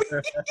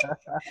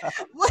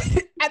what?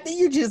 I think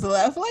you just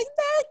left like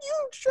that?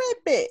 You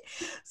tripping.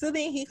 So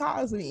then he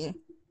calls me.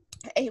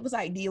 And he was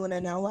like, do you want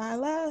to know why I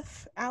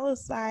left? I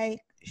was like,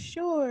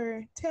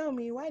 sure, tell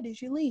me, why did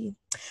you leave?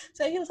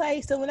 So he was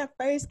like, so when I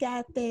first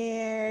got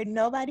there,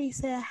 nobody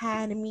said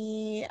hi to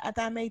me. I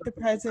thought I made the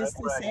presence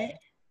to say,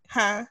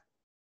 huh?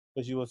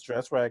 Because you was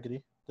dressed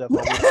raggedy. That's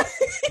why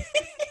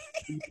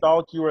we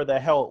thought you were the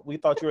help. We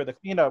thought you were the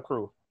cleanup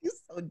crew. You're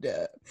so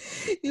dumb.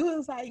 He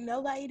was like,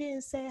 nobody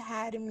didn't say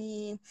hi to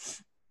me.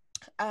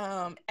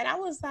 And I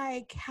was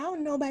like, how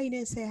nobody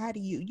didn't say hi to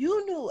you?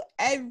 You knew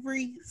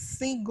every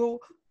single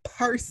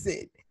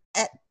person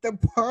at the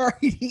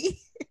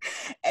party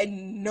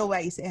and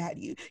nobody said hi to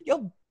you.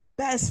 Your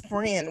best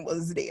friend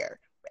was there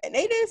and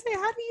they didn't say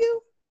hi to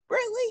you?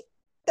 Really?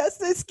 That's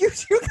the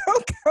excuse you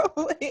gonna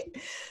go with.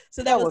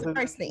 So that was the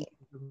first thing.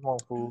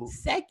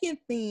 Second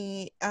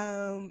thing,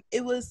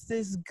 it was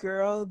this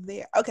girl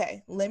there.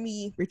 Okay, let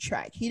me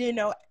retract. He didn't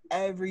know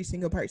every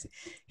single person.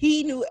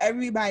 He knew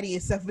everybody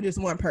except for this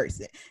one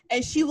person,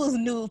 and she was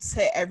new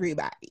to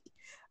everybody.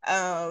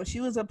 She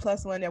was a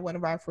 +1 that one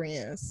of our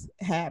friends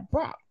had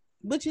brought,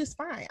 which is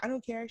fine. I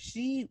don't care.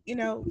 She, you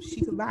know,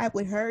 she could vibe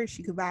with her.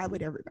 She could vibe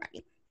with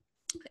everybody.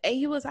 And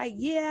he was like,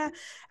 yeah,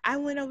 I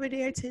went over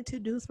there to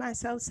introduce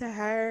myself to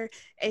her,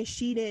 and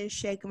she didn't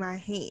shake my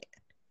hand.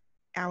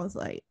 I was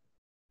like,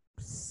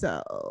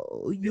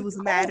 so you was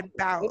mad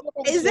about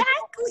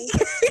exactly.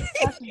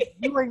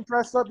 You ain't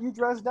dressed up, you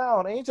dressed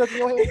down. Ain't shaking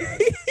your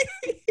hand.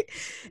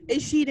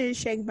 And she didn't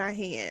shake my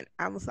hand.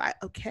 I was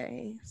like,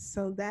 okay,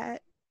 so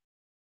that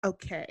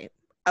okay.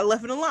 I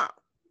left it alone.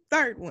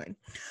 Third one.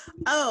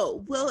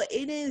 Oh, well,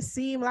 it didn't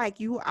seem like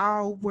you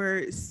all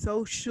were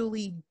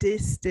socially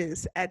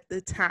distanced at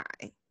the time.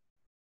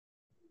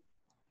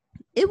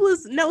 It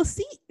was no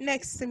seat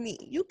next to me.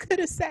 You could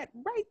have sat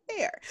right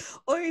there.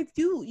 Or if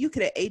you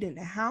could have ate in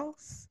the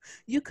house,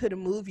 you could have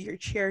moved your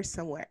chair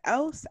somewhere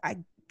else. I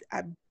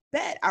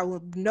bet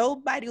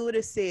nobody would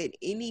have said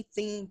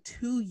anything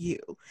to you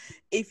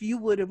if you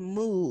would have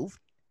moved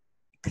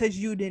because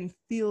you didn't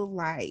feel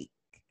like,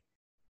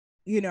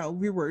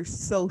 we were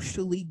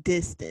socially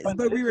distanced, But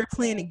but this we is were the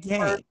playing a same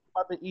person game.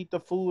 about to eat the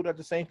food that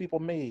the same people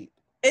made.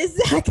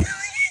 Exactly.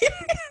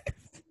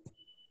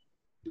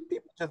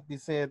 People just be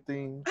saying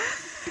things.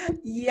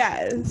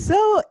 Yeah.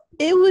 So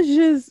it was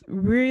just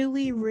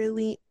really,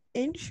 really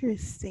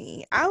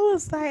interesting. I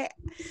was like,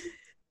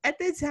 at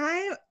the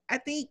time, I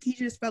think he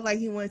just felt like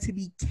he wanted to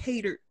be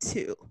catered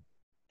to.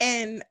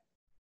 And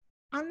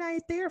I'm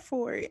not there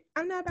for it.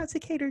 I'm not about to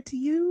cater to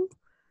you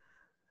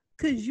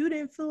because you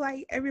didn't feel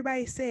like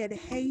everybody said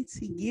hey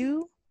to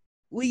you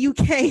when you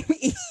came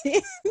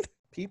in.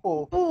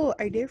 People People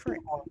are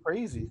different. are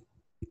crazy.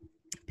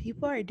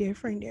 People are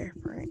different.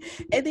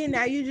 And then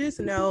now you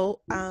just know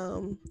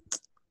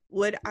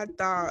what I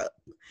thought.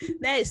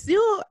 That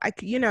still, I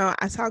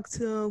talked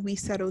to him, we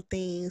settled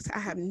things. I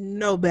have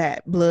no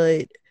bad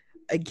blood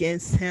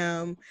against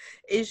him.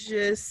 It's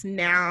just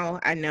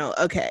now I know,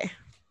 okay,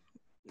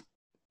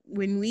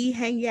 when we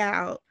hang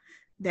out,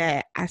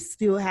 that I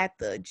still have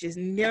to just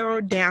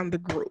narrow down the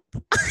group.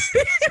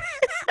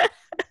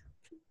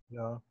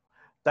 Yeah.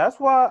 That's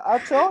why I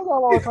tell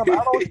y'all all the time,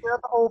 I don't share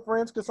the whole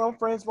friends because some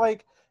friends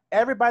like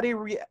everybody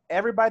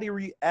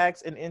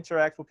reacts and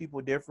interacts with people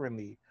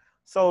differently.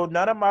 So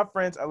none of my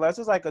friends, unless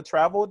it's like a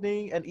travel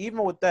thing, and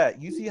even with that,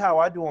 you see how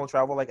I do on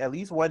travel. Like at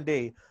least one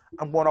day,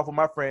 I'm going off with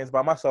my friends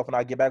by myself, and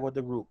I get back with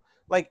the group.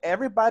 Like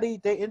everybody,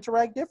 they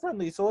interact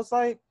differently. So it's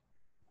like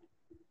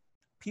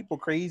people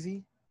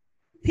crazy,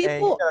 and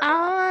People you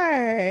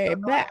are,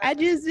 but gotta I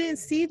just didn't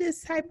see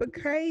this type of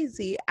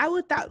crazy. I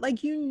would thought like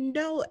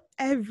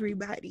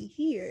everybody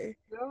here.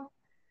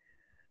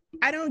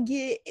 I don't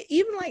get,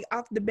 even like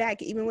off the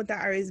back, even with the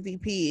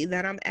RSVP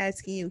that I'm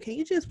asking you, can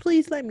you just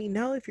please let me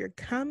know if you're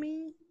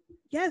coming?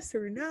 Yes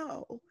or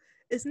no?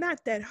 It's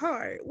not that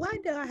hard. Why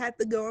do I have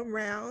to go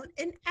around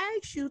and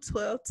ask you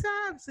 12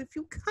 times if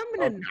you coming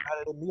Oh, or you not?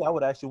 better than me. I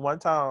would ask you one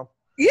time.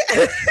 Yeah.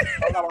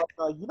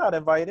 You're not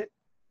invited.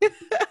 You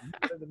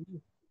better than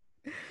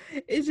me.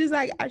 It's just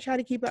like I try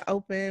to keep it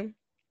open.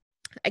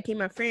 I keep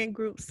my friend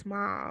group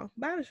small.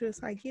 But I was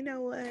just like, you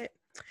know what?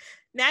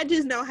 Now I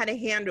just know how to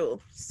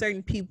handle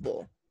certain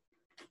people.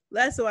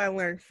 That's what I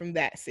learned from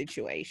that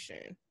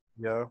situation.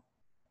 Yeah.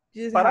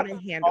 Just But how I to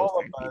think handle all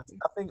of certain us, people.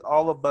 I think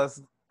all of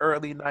us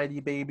early 90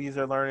 babies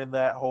are learning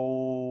that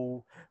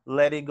whole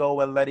letting go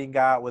and letting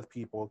God with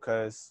people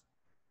because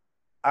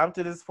I'm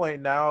to this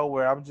point now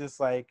where I'm just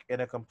like in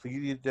a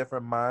completely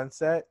different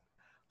mindset.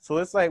 So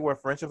it's like we're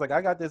friendships. Like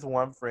I got this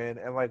one friend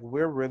and like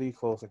we're really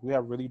close. Like we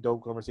have really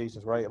dope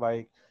conversations, right?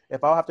 Like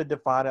if I'll have to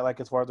define it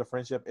like as far as a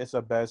friendship, it's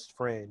a best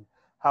friend.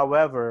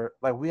 However,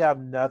 like we have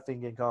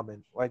nothing in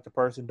common. Like the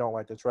person don't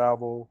like to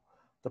travel,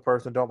 the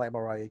person don't like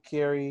Mariah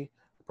Carey,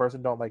 the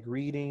person don't like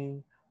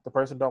reading, the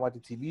person don't like the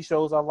TV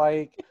shows I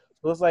like.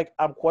 So it's like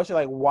I'm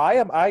questioning like why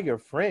am I your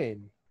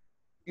friend?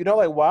 You know,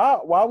 like why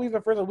are we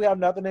even friends if we have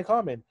nothing in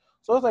common?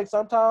 So it's like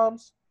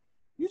sometimes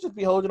you just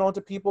be holding on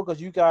to people because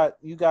you got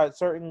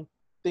certain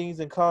things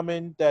in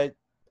common that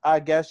I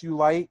guess you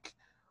like,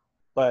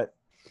 but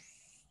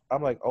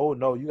I'm like, oh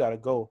no, you gotta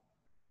go,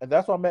 and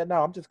that's what I'm at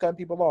now. I'm just cutting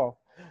people off.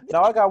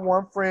 Now I got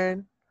one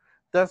friend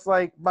that's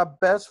like my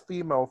best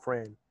female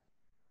friend.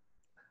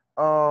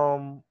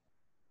 Um,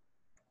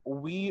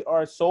 we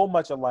are so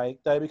much alike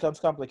that it becomes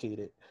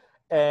complicated,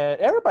 and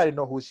everybody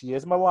know who she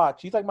is. Malak,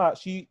 she's like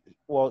she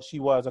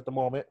was at the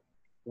moment.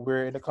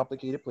 We're in a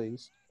complicated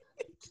place.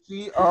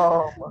 She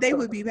They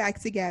would be back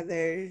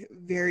together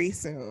very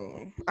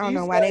soon. I don't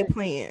know she's why they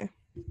playing.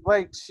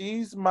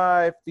 she's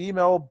my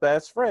female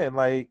best friend.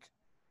 Like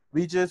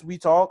we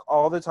talk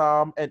all the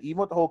time, and even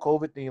with the whole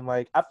COVID thing,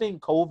 like I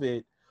think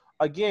COVID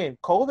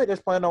is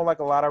playing on like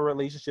a lot of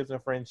relationships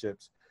and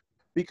friendships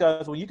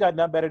because when you got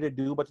nothing better to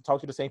do but to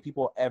talk to the same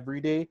people every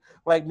day,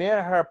 like me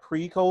and her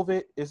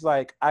pre-COVID, it's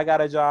like I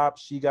got a job,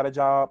 she got a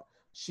job,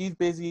 she's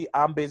busy,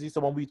 I'm busy. So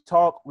when we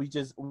talk, we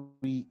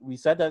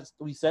set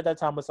that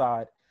time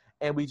aside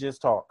and we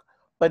just talk.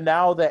 But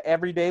now that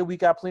every day we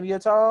got plenty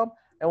of time,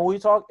 and when we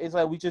talk, it's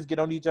like we just get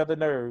on each other's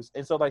nerves.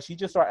 And so like she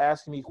just started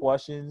asking me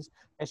questions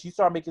and she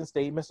started making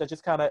statements that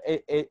just kind of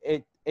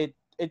it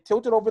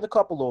tilted over the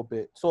cup a little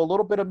bit. So a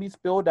little bit of me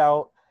spilled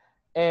out,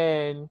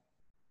 and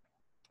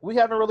we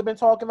haven't really been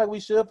talking like we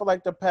should for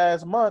like the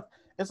past month.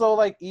 And so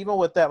like even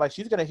with that, like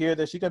she's gonna hear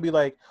this, she's gonna be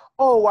like,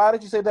 "Oh, why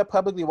did you say that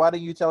publicly? Why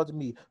didn't you tell it to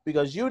me?"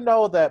 Because you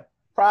know that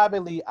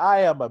privately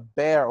I am a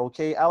bear,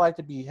 okay? I like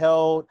to be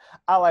held,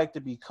 I like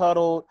to be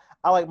cuddled,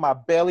 I like my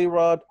belly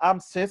rubbed. I'm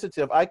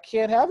sensitive. I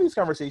can't have these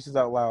conversations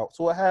out loud.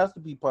 So it has to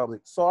be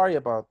public. Sorry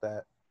about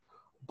that.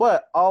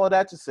 But all of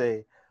that to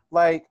say,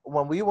 like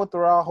when we went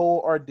through our whole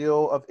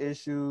ordeal of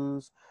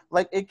issues,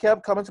 like it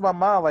kept coming to my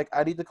mind, like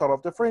I need to cut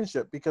off the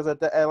friendship because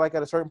at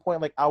a certain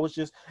point, like I was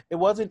just, it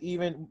wasn't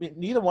even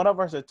neither one of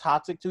us are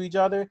toxic to each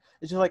other.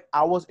 It's just like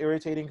I was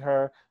irritating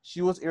her,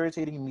 she was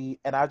irritating me,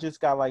 and I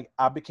just got like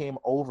I became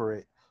over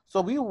it. So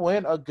we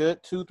went a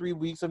good 2-3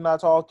 weeks of not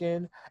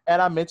talking,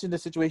 and I mentioned the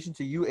situation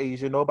to you,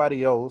 Asia,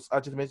 nobody else. I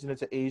just mentioned it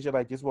to Asia,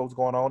 like, this is what was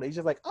going on.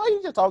 Asia's like, oh,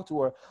 you just talk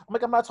to her. I'm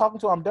like, I'm not talking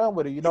to her. I'm done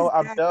with her. You know, Is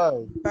I'm that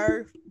done.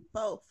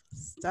 both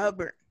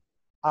stubborn?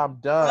 I'm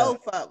done.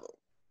 Both of them.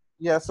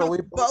 Yeah, so we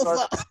both Both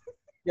are. of them.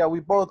 Yeah, we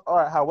both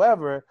are.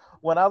 However,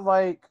 when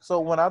I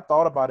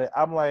thought about it,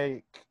 I'm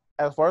like,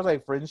 as far as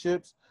like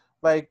friendships,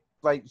 like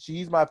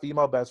she's my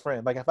female best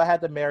friend. Like if I had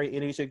to marry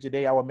any chick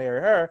today, I would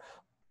marry her.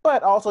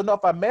 But also know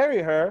if I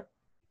marry her,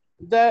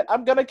 that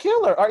I'm gonna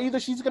kill her, or either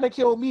she's gonna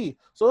kill me.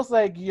 So it's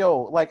like,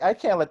 yo, like I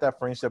can't let that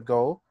friendship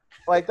go.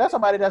 Like that's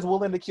somebody that's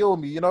willing to kill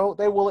me. You know,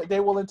 they're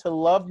willing to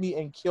love me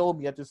and kill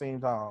me at the same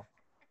time.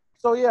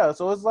 So yeah,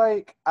 so it's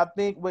like I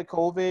think with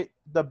COVID,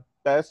 the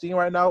best thing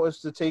right now is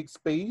to take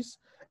space.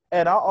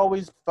 And I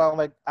always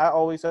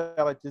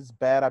had like this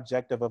bad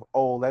objective of,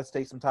 oh, let's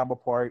take some time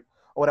apart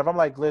or whatever. I'm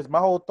like, Liz, my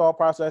whole thought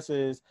process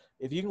is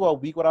if you can go a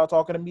week without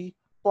talking to me,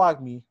 block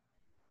me.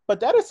 But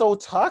that is so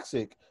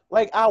toxic.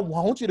 Like I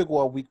want you to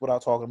go a week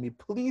without talking to me.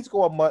 Please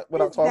go a month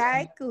without talking to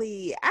me.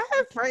 Exactly. I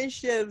have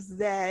friendships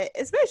that,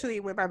 especially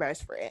with my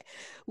best friend,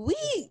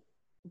 we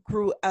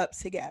grew up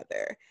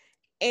together.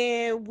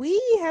 And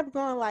we have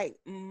gone like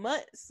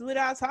months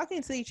without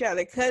talking to each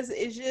other because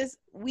it's just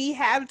we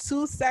have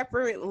two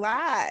separate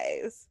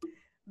lives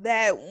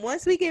that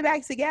once we get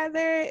back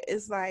together,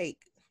 it's like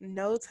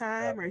no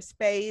time or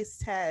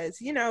space has,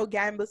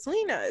 gotten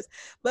between us.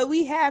 But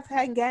we have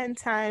had gotten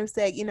times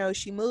that,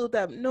 she moved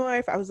up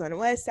north, I was on the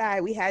west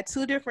side. We had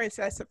two different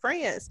sets of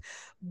friends,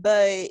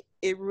 but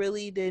it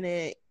really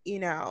didn't,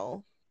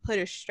 put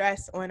a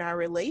stress on our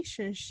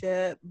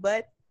relationship.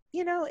 But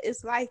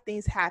it's like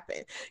things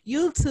happen.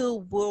 You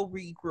two will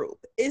regroup.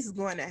 It's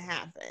going to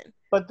happen.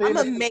 But I'm then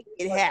going to make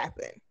it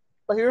happen.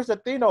 But here's the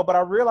thing, though. But I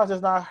realize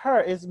it's not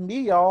her. It's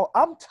me, y'all.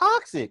 I'm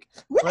toxic.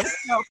 Let me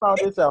find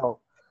this out.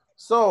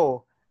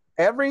 So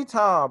every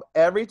time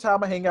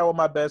I hang out with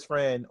my best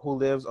friend who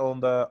lives on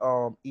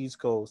the East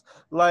Coast,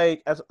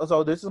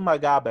 so this is my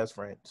guy best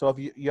friend. So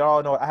if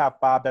y'all know, I have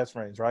 5 best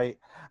friends, right?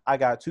 I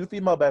got 2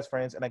 female best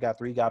friends and I got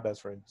 3 guy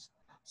best friends.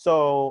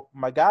 So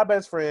my guy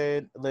best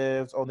friend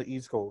lives on the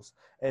East Coast,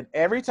 and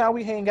every time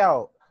we hang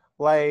out,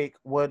 like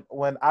when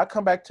I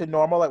come back to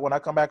normal, like when I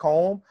come back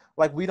home,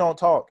 like we don't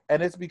talk.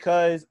 And it's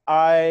because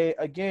I'm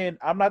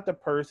not the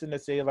person to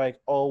say like,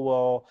 oh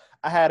well,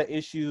 I had an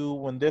issue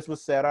when this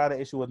was said, I had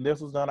an issue when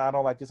this was done, I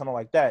don't like this, I don't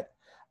like that.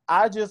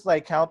 I just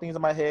like count things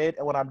in my head,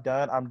 and when I'm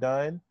done, I'm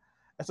done.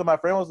 And so my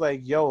friend was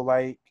like, yo,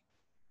 like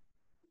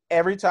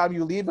every time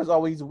you leave is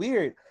always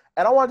weird.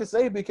 And I wanted to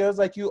say, because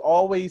like you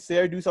always say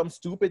or do something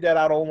stupid that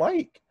I don't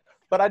like.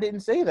 But I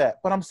didn't say that.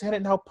 But I'm saying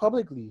it now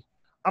publicly.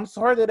 I'm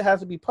sorry that it has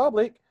to be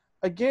public.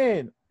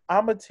 Again,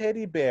 I'm a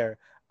teddy bear.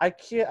 I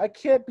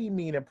can't be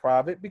mean in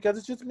private because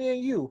it's just me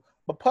and you.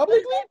 But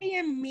publicly, You're not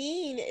being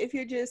mean if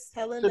you're just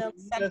telling them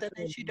something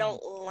that you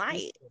don't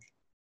like.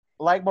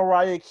 like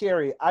Mariah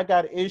Carey, I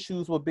got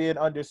issues with being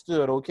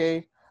understood,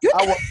 okay?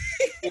 I was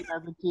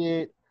as a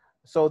kid,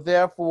 so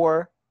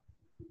therefore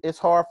it's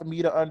hard for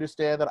me to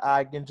understand that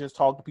I can just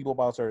talk to people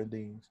about certain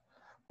things.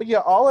 But yeah,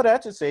 all of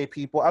that to say,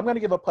 people, I'm going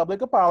to give a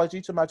public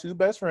apology to my 2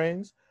 best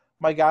friends,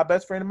 my guy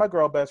best friend and my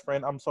girl best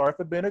friend. I'm sorry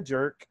for being a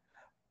jerk.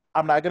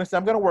 I'm not going to say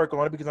I'm going to work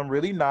on it because I'm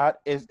really not.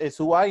 It's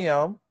who I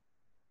am.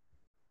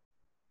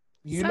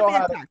 You know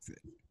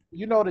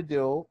you know the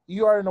deal.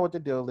 You already know what the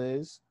deal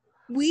is.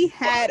 We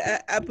had an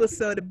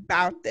episode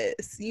about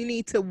this. You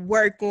need to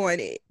work on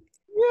it.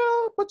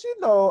 Yeah, but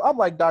I'm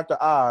like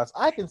Dr. Oz.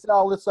 I can set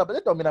all this up, but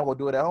that don't mean I'm going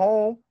to do it at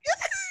home.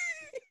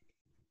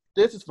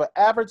 This is for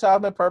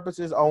advertisement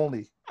purposes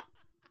only.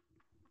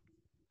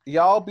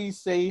 Y'all be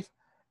safe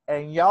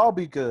and y'all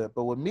be good.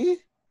 But with me,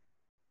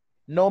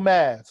 no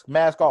mask.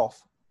 Mask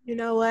off. You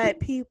know what,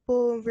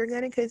 people? We're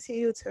going to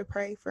continue to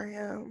pray for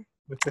him.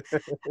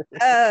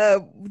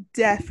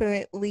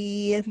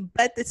 Definitely.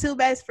 But the 2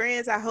 best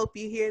friends, I hope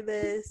you hear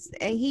this.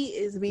 And he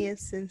is being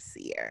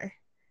sincere.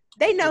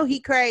 They know he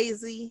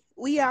crazy.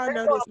 We all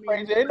know this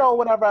man.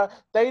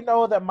 They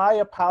know that my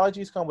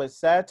apologies come with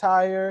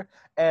satire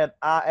and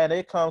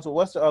it comes with,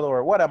 what's the other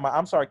word? What am I?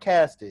 I'm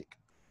sarcastic.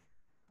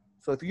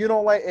 So if you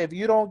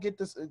don't get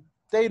this,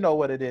 they know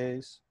what it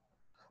is.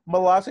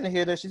 Malak's gonna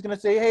hear this. She's gonna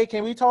say, "Hey,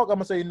 can we talk?" I'm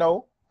gonna say,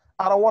 "No,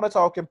 I don't want to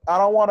talk. I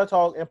don't want to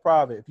talk in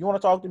private. If you want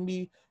to talk to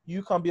me,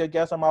 you come be a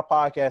guest on my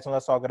podcast and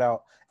let's talk it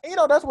out." And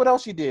that's what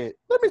else she did.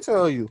 Let me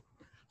tell you.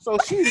 So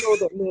she knows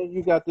that, man,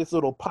 you got this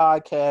little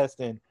podcast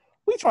and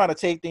we trying to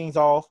take things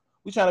off.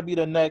 We trying to be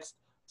the next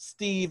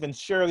Steve and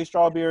Shirley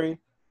Strawberry.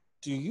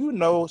 Do you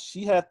know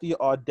she had the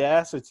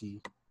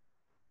audacity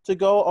to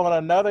go on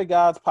another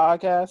guy's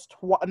podcast?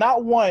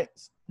 Not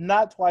once,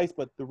 not twice,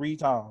 but 3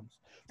 times.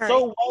 Right.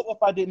 So what if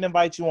I didn't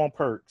invite you on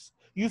Perks?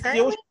 You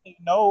still say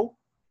no.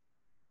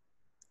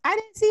 I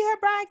didn't see her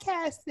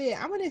broadcast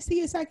it. I'm going to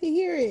see it so I can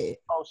hear it.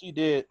 Oh, she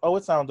did. Oh,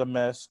 it sounded a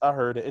mess. I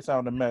heard it. It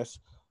sounded a mess.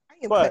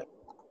 But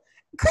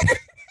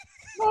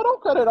no,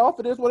 don't cut it off.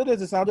 It is what it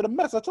is. It sounded a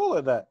mess. I told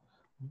her that.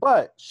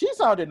 But she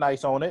sounded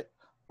nice on it.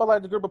 But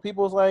like the group of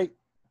people was like,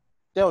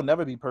 they'll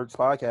never be Perks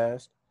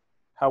podcast.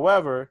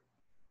 However,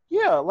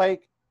 Yeah,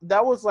 like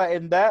that was like,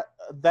 and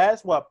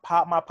that's what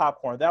popped my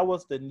popcorn. That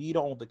was the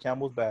needle on the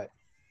camel's back.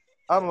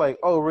 I'm like,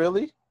 oh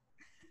really?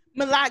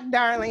 Malak,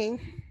 darling,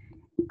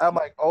 I'm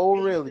like, oh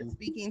I'm really?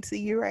 speaking to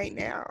you right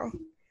now. And my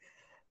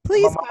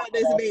Please mama call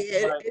been this asking me,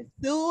 man like, as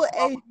soon my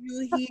as mama,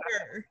 you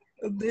hear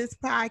this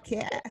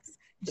podcast.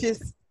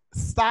 Just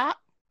stop,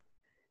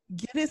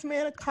 give this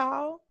man a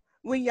call.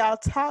 When y'all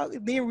talk,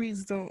 then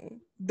resume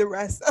the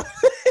rest of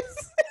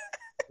this.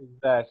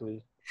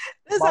 exactly.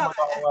 That's all Mama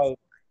I ask. like,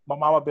 my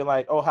mama been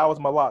like, oh, how was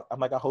my lock? I'm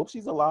like, I hope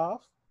she's alive.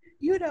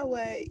 You know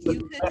what?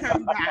 You could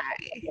come by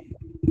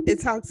and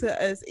talk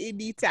to us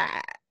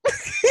anytime.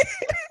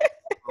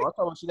 Oh, I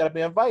told her she gotta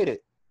be invited.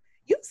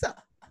 You so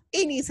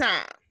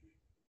anytime.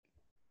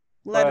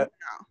 Let us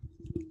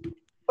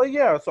But know.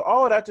 yeah, so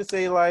all of that to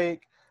say,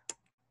 like,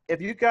 if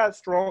you got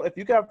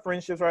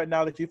friendships right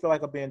now that you feel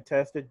like are being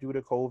tested due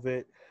to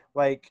COVID,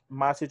 like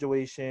my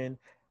situation,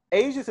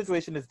 Asia's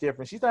situation is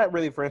different. She's not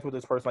really friends with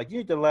this person. Like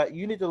you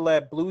need to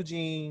let blue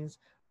jeans,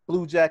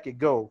 blue jacket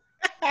go.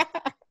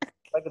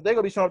 Like if they're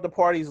gonna be showing up to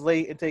parties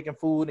late and taking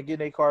food and getting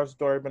their cars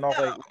started and all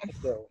like, let it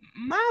go.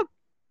 my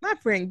my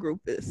friend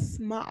group is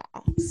small,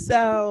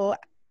 so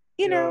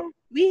Yeah.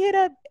 we hit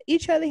up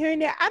each other here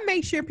and there. I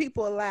make sure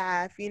people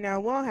alive. We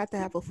don't have to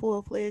have a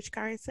full-fledged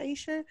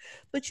conversation,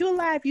 but you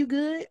alive, you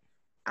good.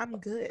 I'm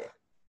good. I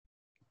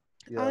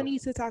Yeah. don't need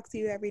to talk to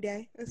you every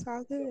day. It's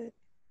all good.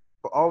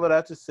 For all of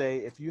that to say,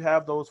 if you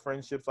have those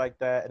friendships like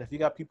that, and if you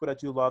got people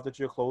that you love that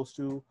you're close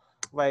to,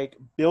 like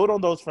build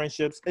on those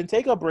friendships and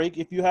take a break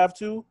if you have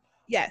to.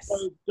 Yes.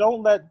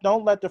 But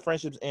don't let the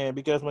friendships end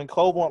because when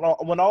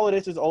COVID, when all of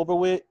this is over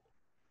with,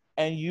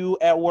 and you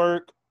at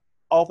work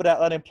offer that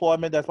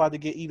unemployment that's about to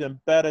get even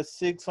better,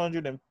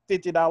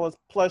 $650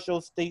 plus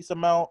your state's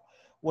amount.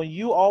 When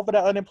you offer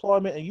that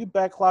unemployment and you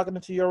back clocking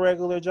into your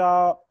regular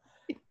job,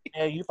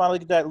 and you finally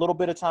get that little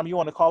bit of time you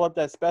want to call up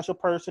that special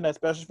person, that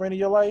special friend in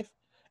your life,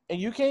 and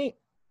you can't,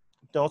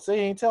 don't say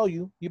he ain't tell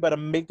you. You better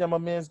make them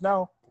amends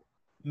now.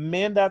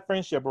 Mend that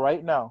friendship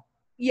right now.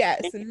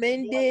 Yes,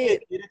 men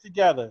did. Get it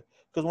together.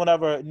 Because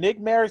whenever Nick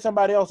marries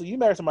somebody else or you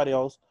marry somebody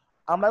else,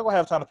 I'm not gonna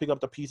have time to pick up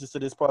the pieces to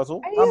this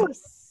puzzle. I am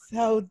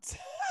so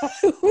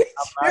tired with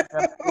I'm not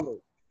gonna do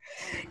it.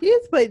 You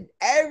just put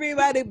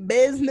everybody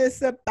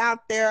business up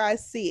out there. I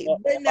see,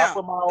 but If I no,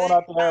 put my own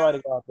out there,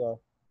 everybody go out there.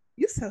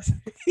 you so.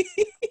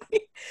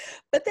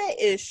 But that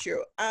is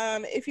true.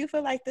 If you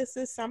feel like this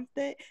is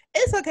something,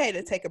 it's okay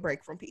to take a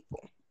break from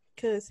people.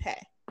 Cause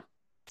hey,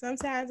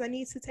 sometimes I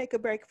need to take a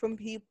break from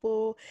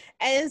people,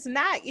 and it's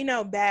not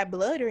bad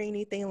blood or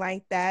anything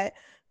like that.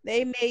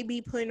 They may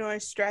be putting on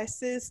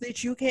stresses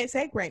that you can't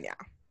take right now,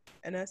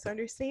 and that's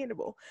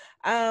understandable.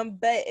 But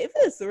if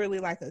it's really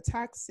like a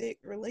toxic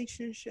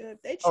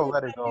relationship, that Oh, you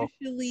let it go.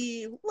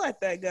 usually let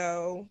that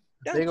go.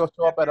 If they go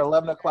show up at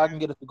 11 o'clock and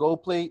get us the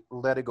gold plate,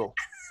 let it go.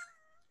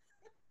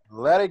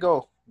 Let it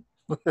go.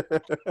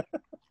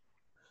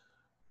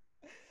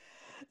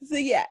 So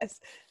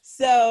yes,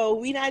 so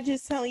we're not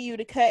just telling you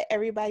to cut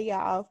everybody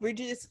off. We're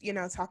just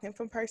talking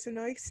from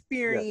personal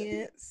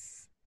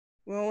experience.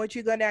 We don't want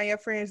you to go down your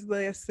friends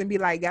list and be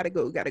like, gotta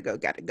go, gotta go,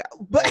 gotta go.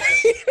 But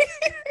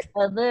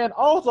And then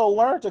also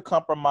learn to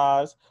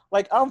compromise.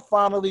 Like I'm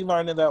finally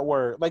learning that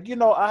word. Like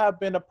I have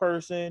been a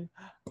person.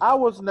 I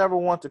was never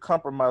one to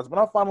compromise, but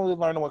I'm finally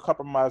learning what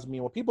compromise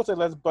means. When people say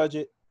let's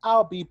budget,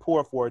 I'll be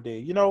poor for a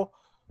day.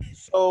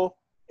 So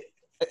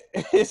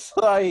it's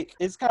like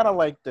it's kind of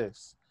like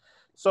this.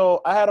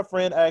 So I had a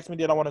friend ask me,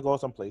 did I want to go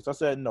someplace? I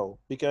said no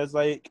because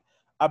like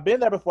I've been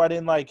there before. I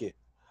didn't like it.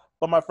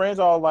 But my friends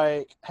are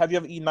like, have you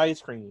ever eaten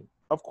ice cream?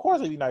 Of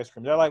course I've eaten ice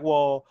cream. They're like,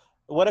 well,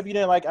 what if you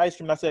didn't like ice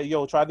cream? And I said,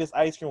 yo, try this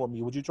ice cream with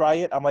me. Would you try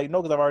it? I'm like,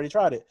 no, because I've already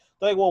tried it.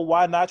 They're like, well,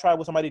 why not try it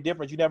with somebody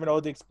different? You never know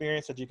the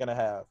experience that you're going to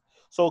have.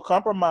 So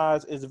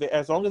compromise is,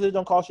 as long as it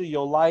don't cost you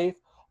your life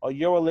or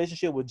your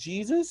relationship with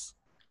Jesus,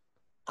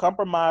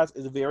 compromise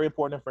is very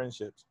important in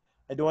friendships.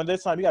 And during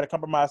this time, you got to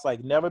compromise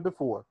like never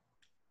before.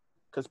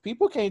 Because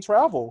people can't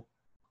travel.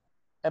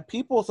 And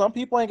some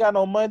people ain't got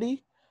no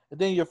money. And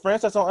then your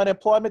friends that's on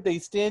unemployment, they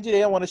stingy. They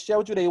don't want to share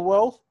with you their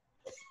wealth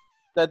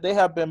that they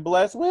have been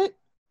blessed with.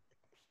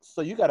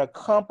 So you got to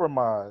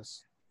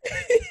compromise.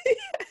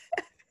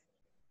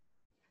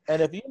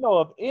 And if you know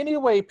of any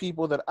way,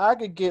 people, that I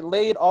could get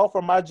laid off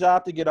from my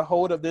job to get a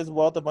hold of this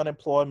wealth of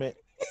unemployment,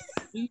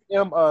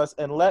 DM us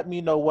and let me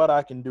know what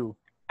I can do.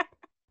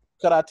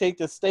 Could I take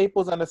the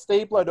staples and the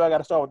stapler, or do I got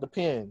to start with the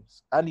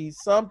pens? I need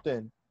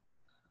something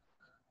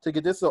to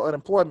get this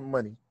unemployment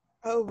money.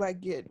 oh my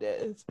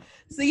goodness.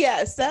 So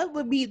yes, that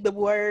would be the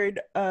word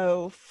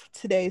of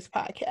today's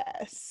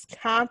podcast.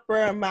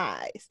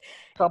 Compromise.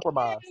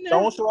 Compromise. And,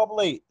 Don't show up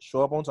late.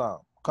 Show up on time.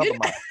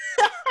 Compromise.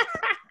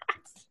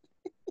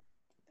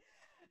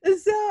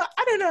 So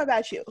I don't know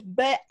about you,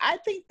 but I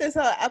think this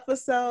whole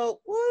episode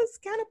was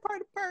kind of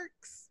part of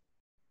perks.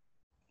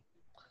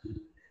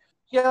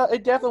 Yeah,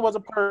 it definitely was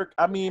a perk.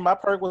 I mean, my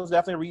perk was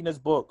definitely reading this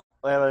book.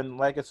 And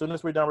like as soon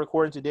as we're done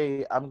recording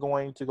today, I'm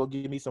going to go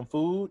give me some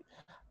food.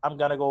 I'm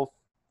gonna go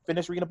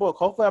finish reading the book.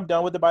 Hopefully, I'm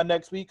done with it by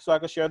next week, so I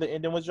can share the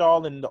ending with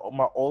y'all and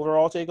my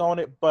overall take on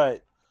it.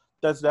 But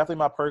That's definitely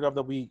my perk of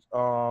the week.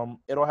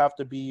 It'll have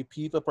to be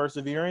P for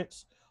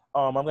perseverance.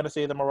 I'm gonna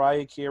say that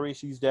Mariah Carey,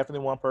 she's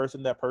definitely one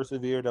person that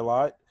persevered a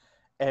lot,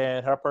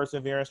 and her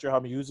perseverance through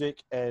her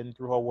music and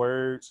through her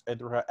words and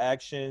through her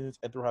actions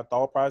and through her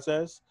thought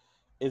process,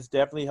 it's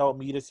definitely helped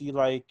me to see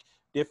like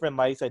different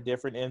lights at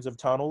different ends of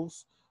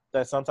tunnels.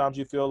 That sometimes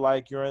you feel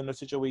like you're in a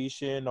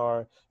situation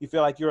or you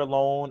feel like you're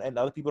alone and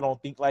other people don't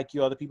think like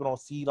you, other people don't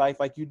see life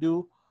like you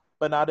do.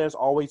 But now there's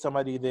always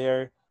somebody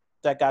there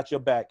that got your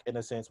back in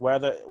a sense,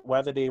 whether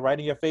they right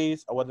in your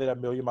face or whether they're a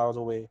million miles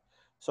away.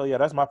 So yeah,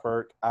 that's my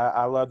perk.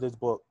 I love this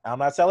book. I'm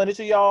not selling it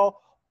to y'all,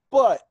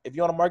 but if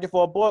you're on the market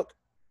for a book,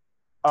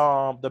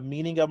 The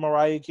Meaning of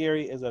Mariah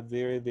Carey is a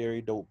very,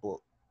 very dope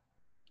book.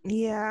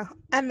 Yeah,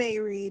 I may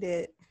read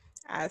it.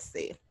 I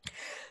see.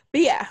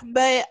 But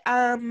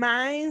yeah,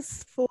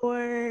 mine's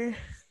for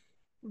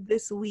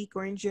this week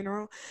or in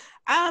general.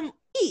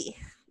 E,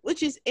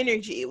 which is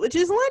energy, which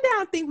is one that I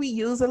don't think we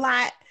use a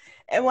lot.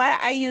 And why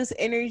I use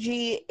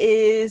energy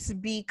is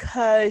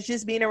because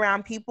just being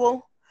around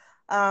people,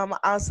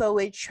 also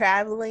with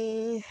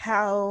traveling,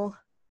 how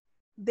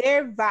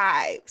their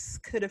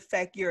vibes could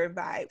affect your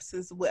vibes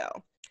as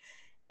well.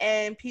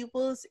 And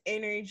people's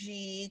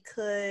energy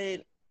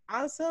could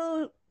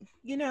also,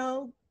 you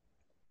know,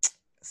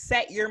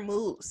 set your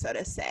mood, so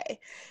to say.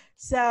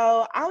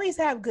 So always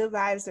have good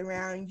vibes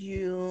around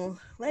you.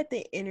 Let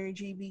the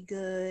energy be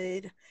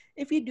good.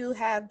 If you do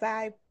have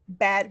bad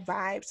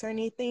vibes or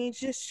anything,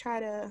 just try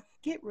to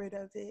get rid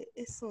of it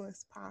as soon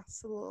as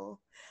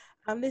possible.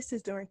 This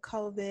is during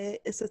COVID.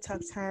 It's a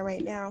tough time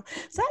right now.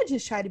 So I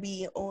just try to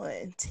be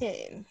on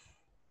 10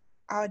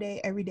 all day,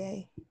 every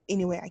day,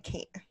 any way I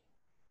can.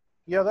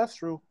 Yeah, that's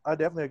true. I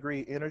definitely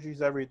agree. Energy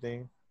is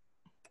everything.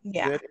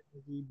 Yeah. Good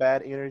energy,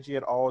 bad energy,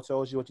 it all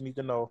tells you what you need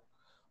to know.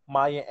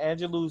 Maya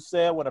Angelou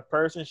said, when a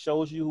person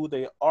shows you who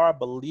they are,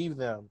 believe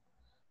them.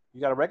 You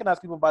got to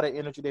recognize people by the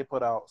energy they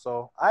put out.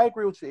 So I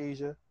agree with you,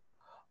 Asia.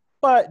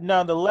 But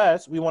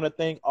nonetheless, we want to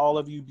thank all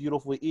of you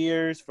beautiful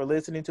ears for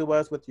listening to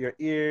us with your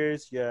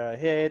ears, your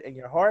head, and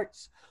your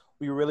hearts.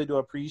 We really do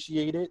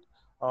appreciate it.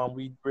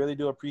 We really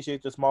do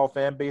appreciate the small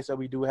fan base that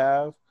we do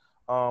have.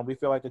 We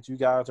feel like that you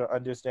guys are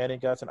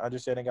understanding us and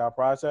understanding our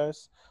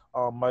process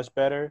much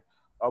better.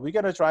 We're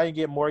going to try and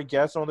get more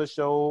guests on the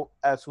show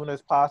as soon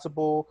as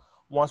possible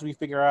once we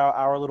figure out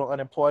our little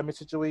unemployment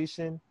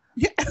situation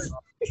Yeah.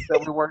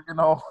 that we're working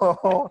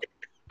on.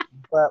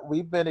 But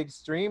we've been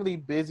extremely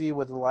busy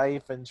with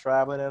life and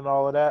traveling and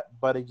all of that.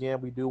 But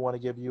again, we do want to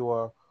give you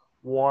a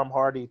warm,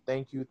 hearty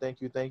thank you, thank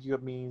you, thank you.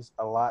 It means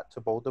a lot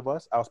to both of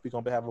us. I'll speak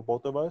on behalf of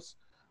both of us.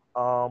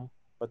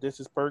 But this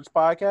is Perks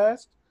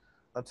Podcast.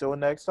 Until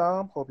next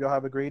time, hope y'all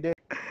have a great day.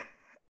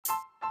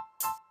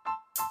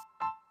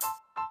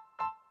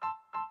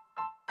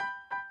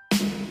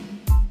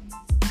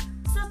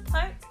 It's a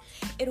perk.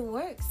 It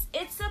works.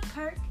 It's a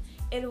perk.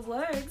 It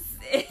works.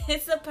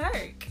 It's a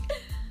perk.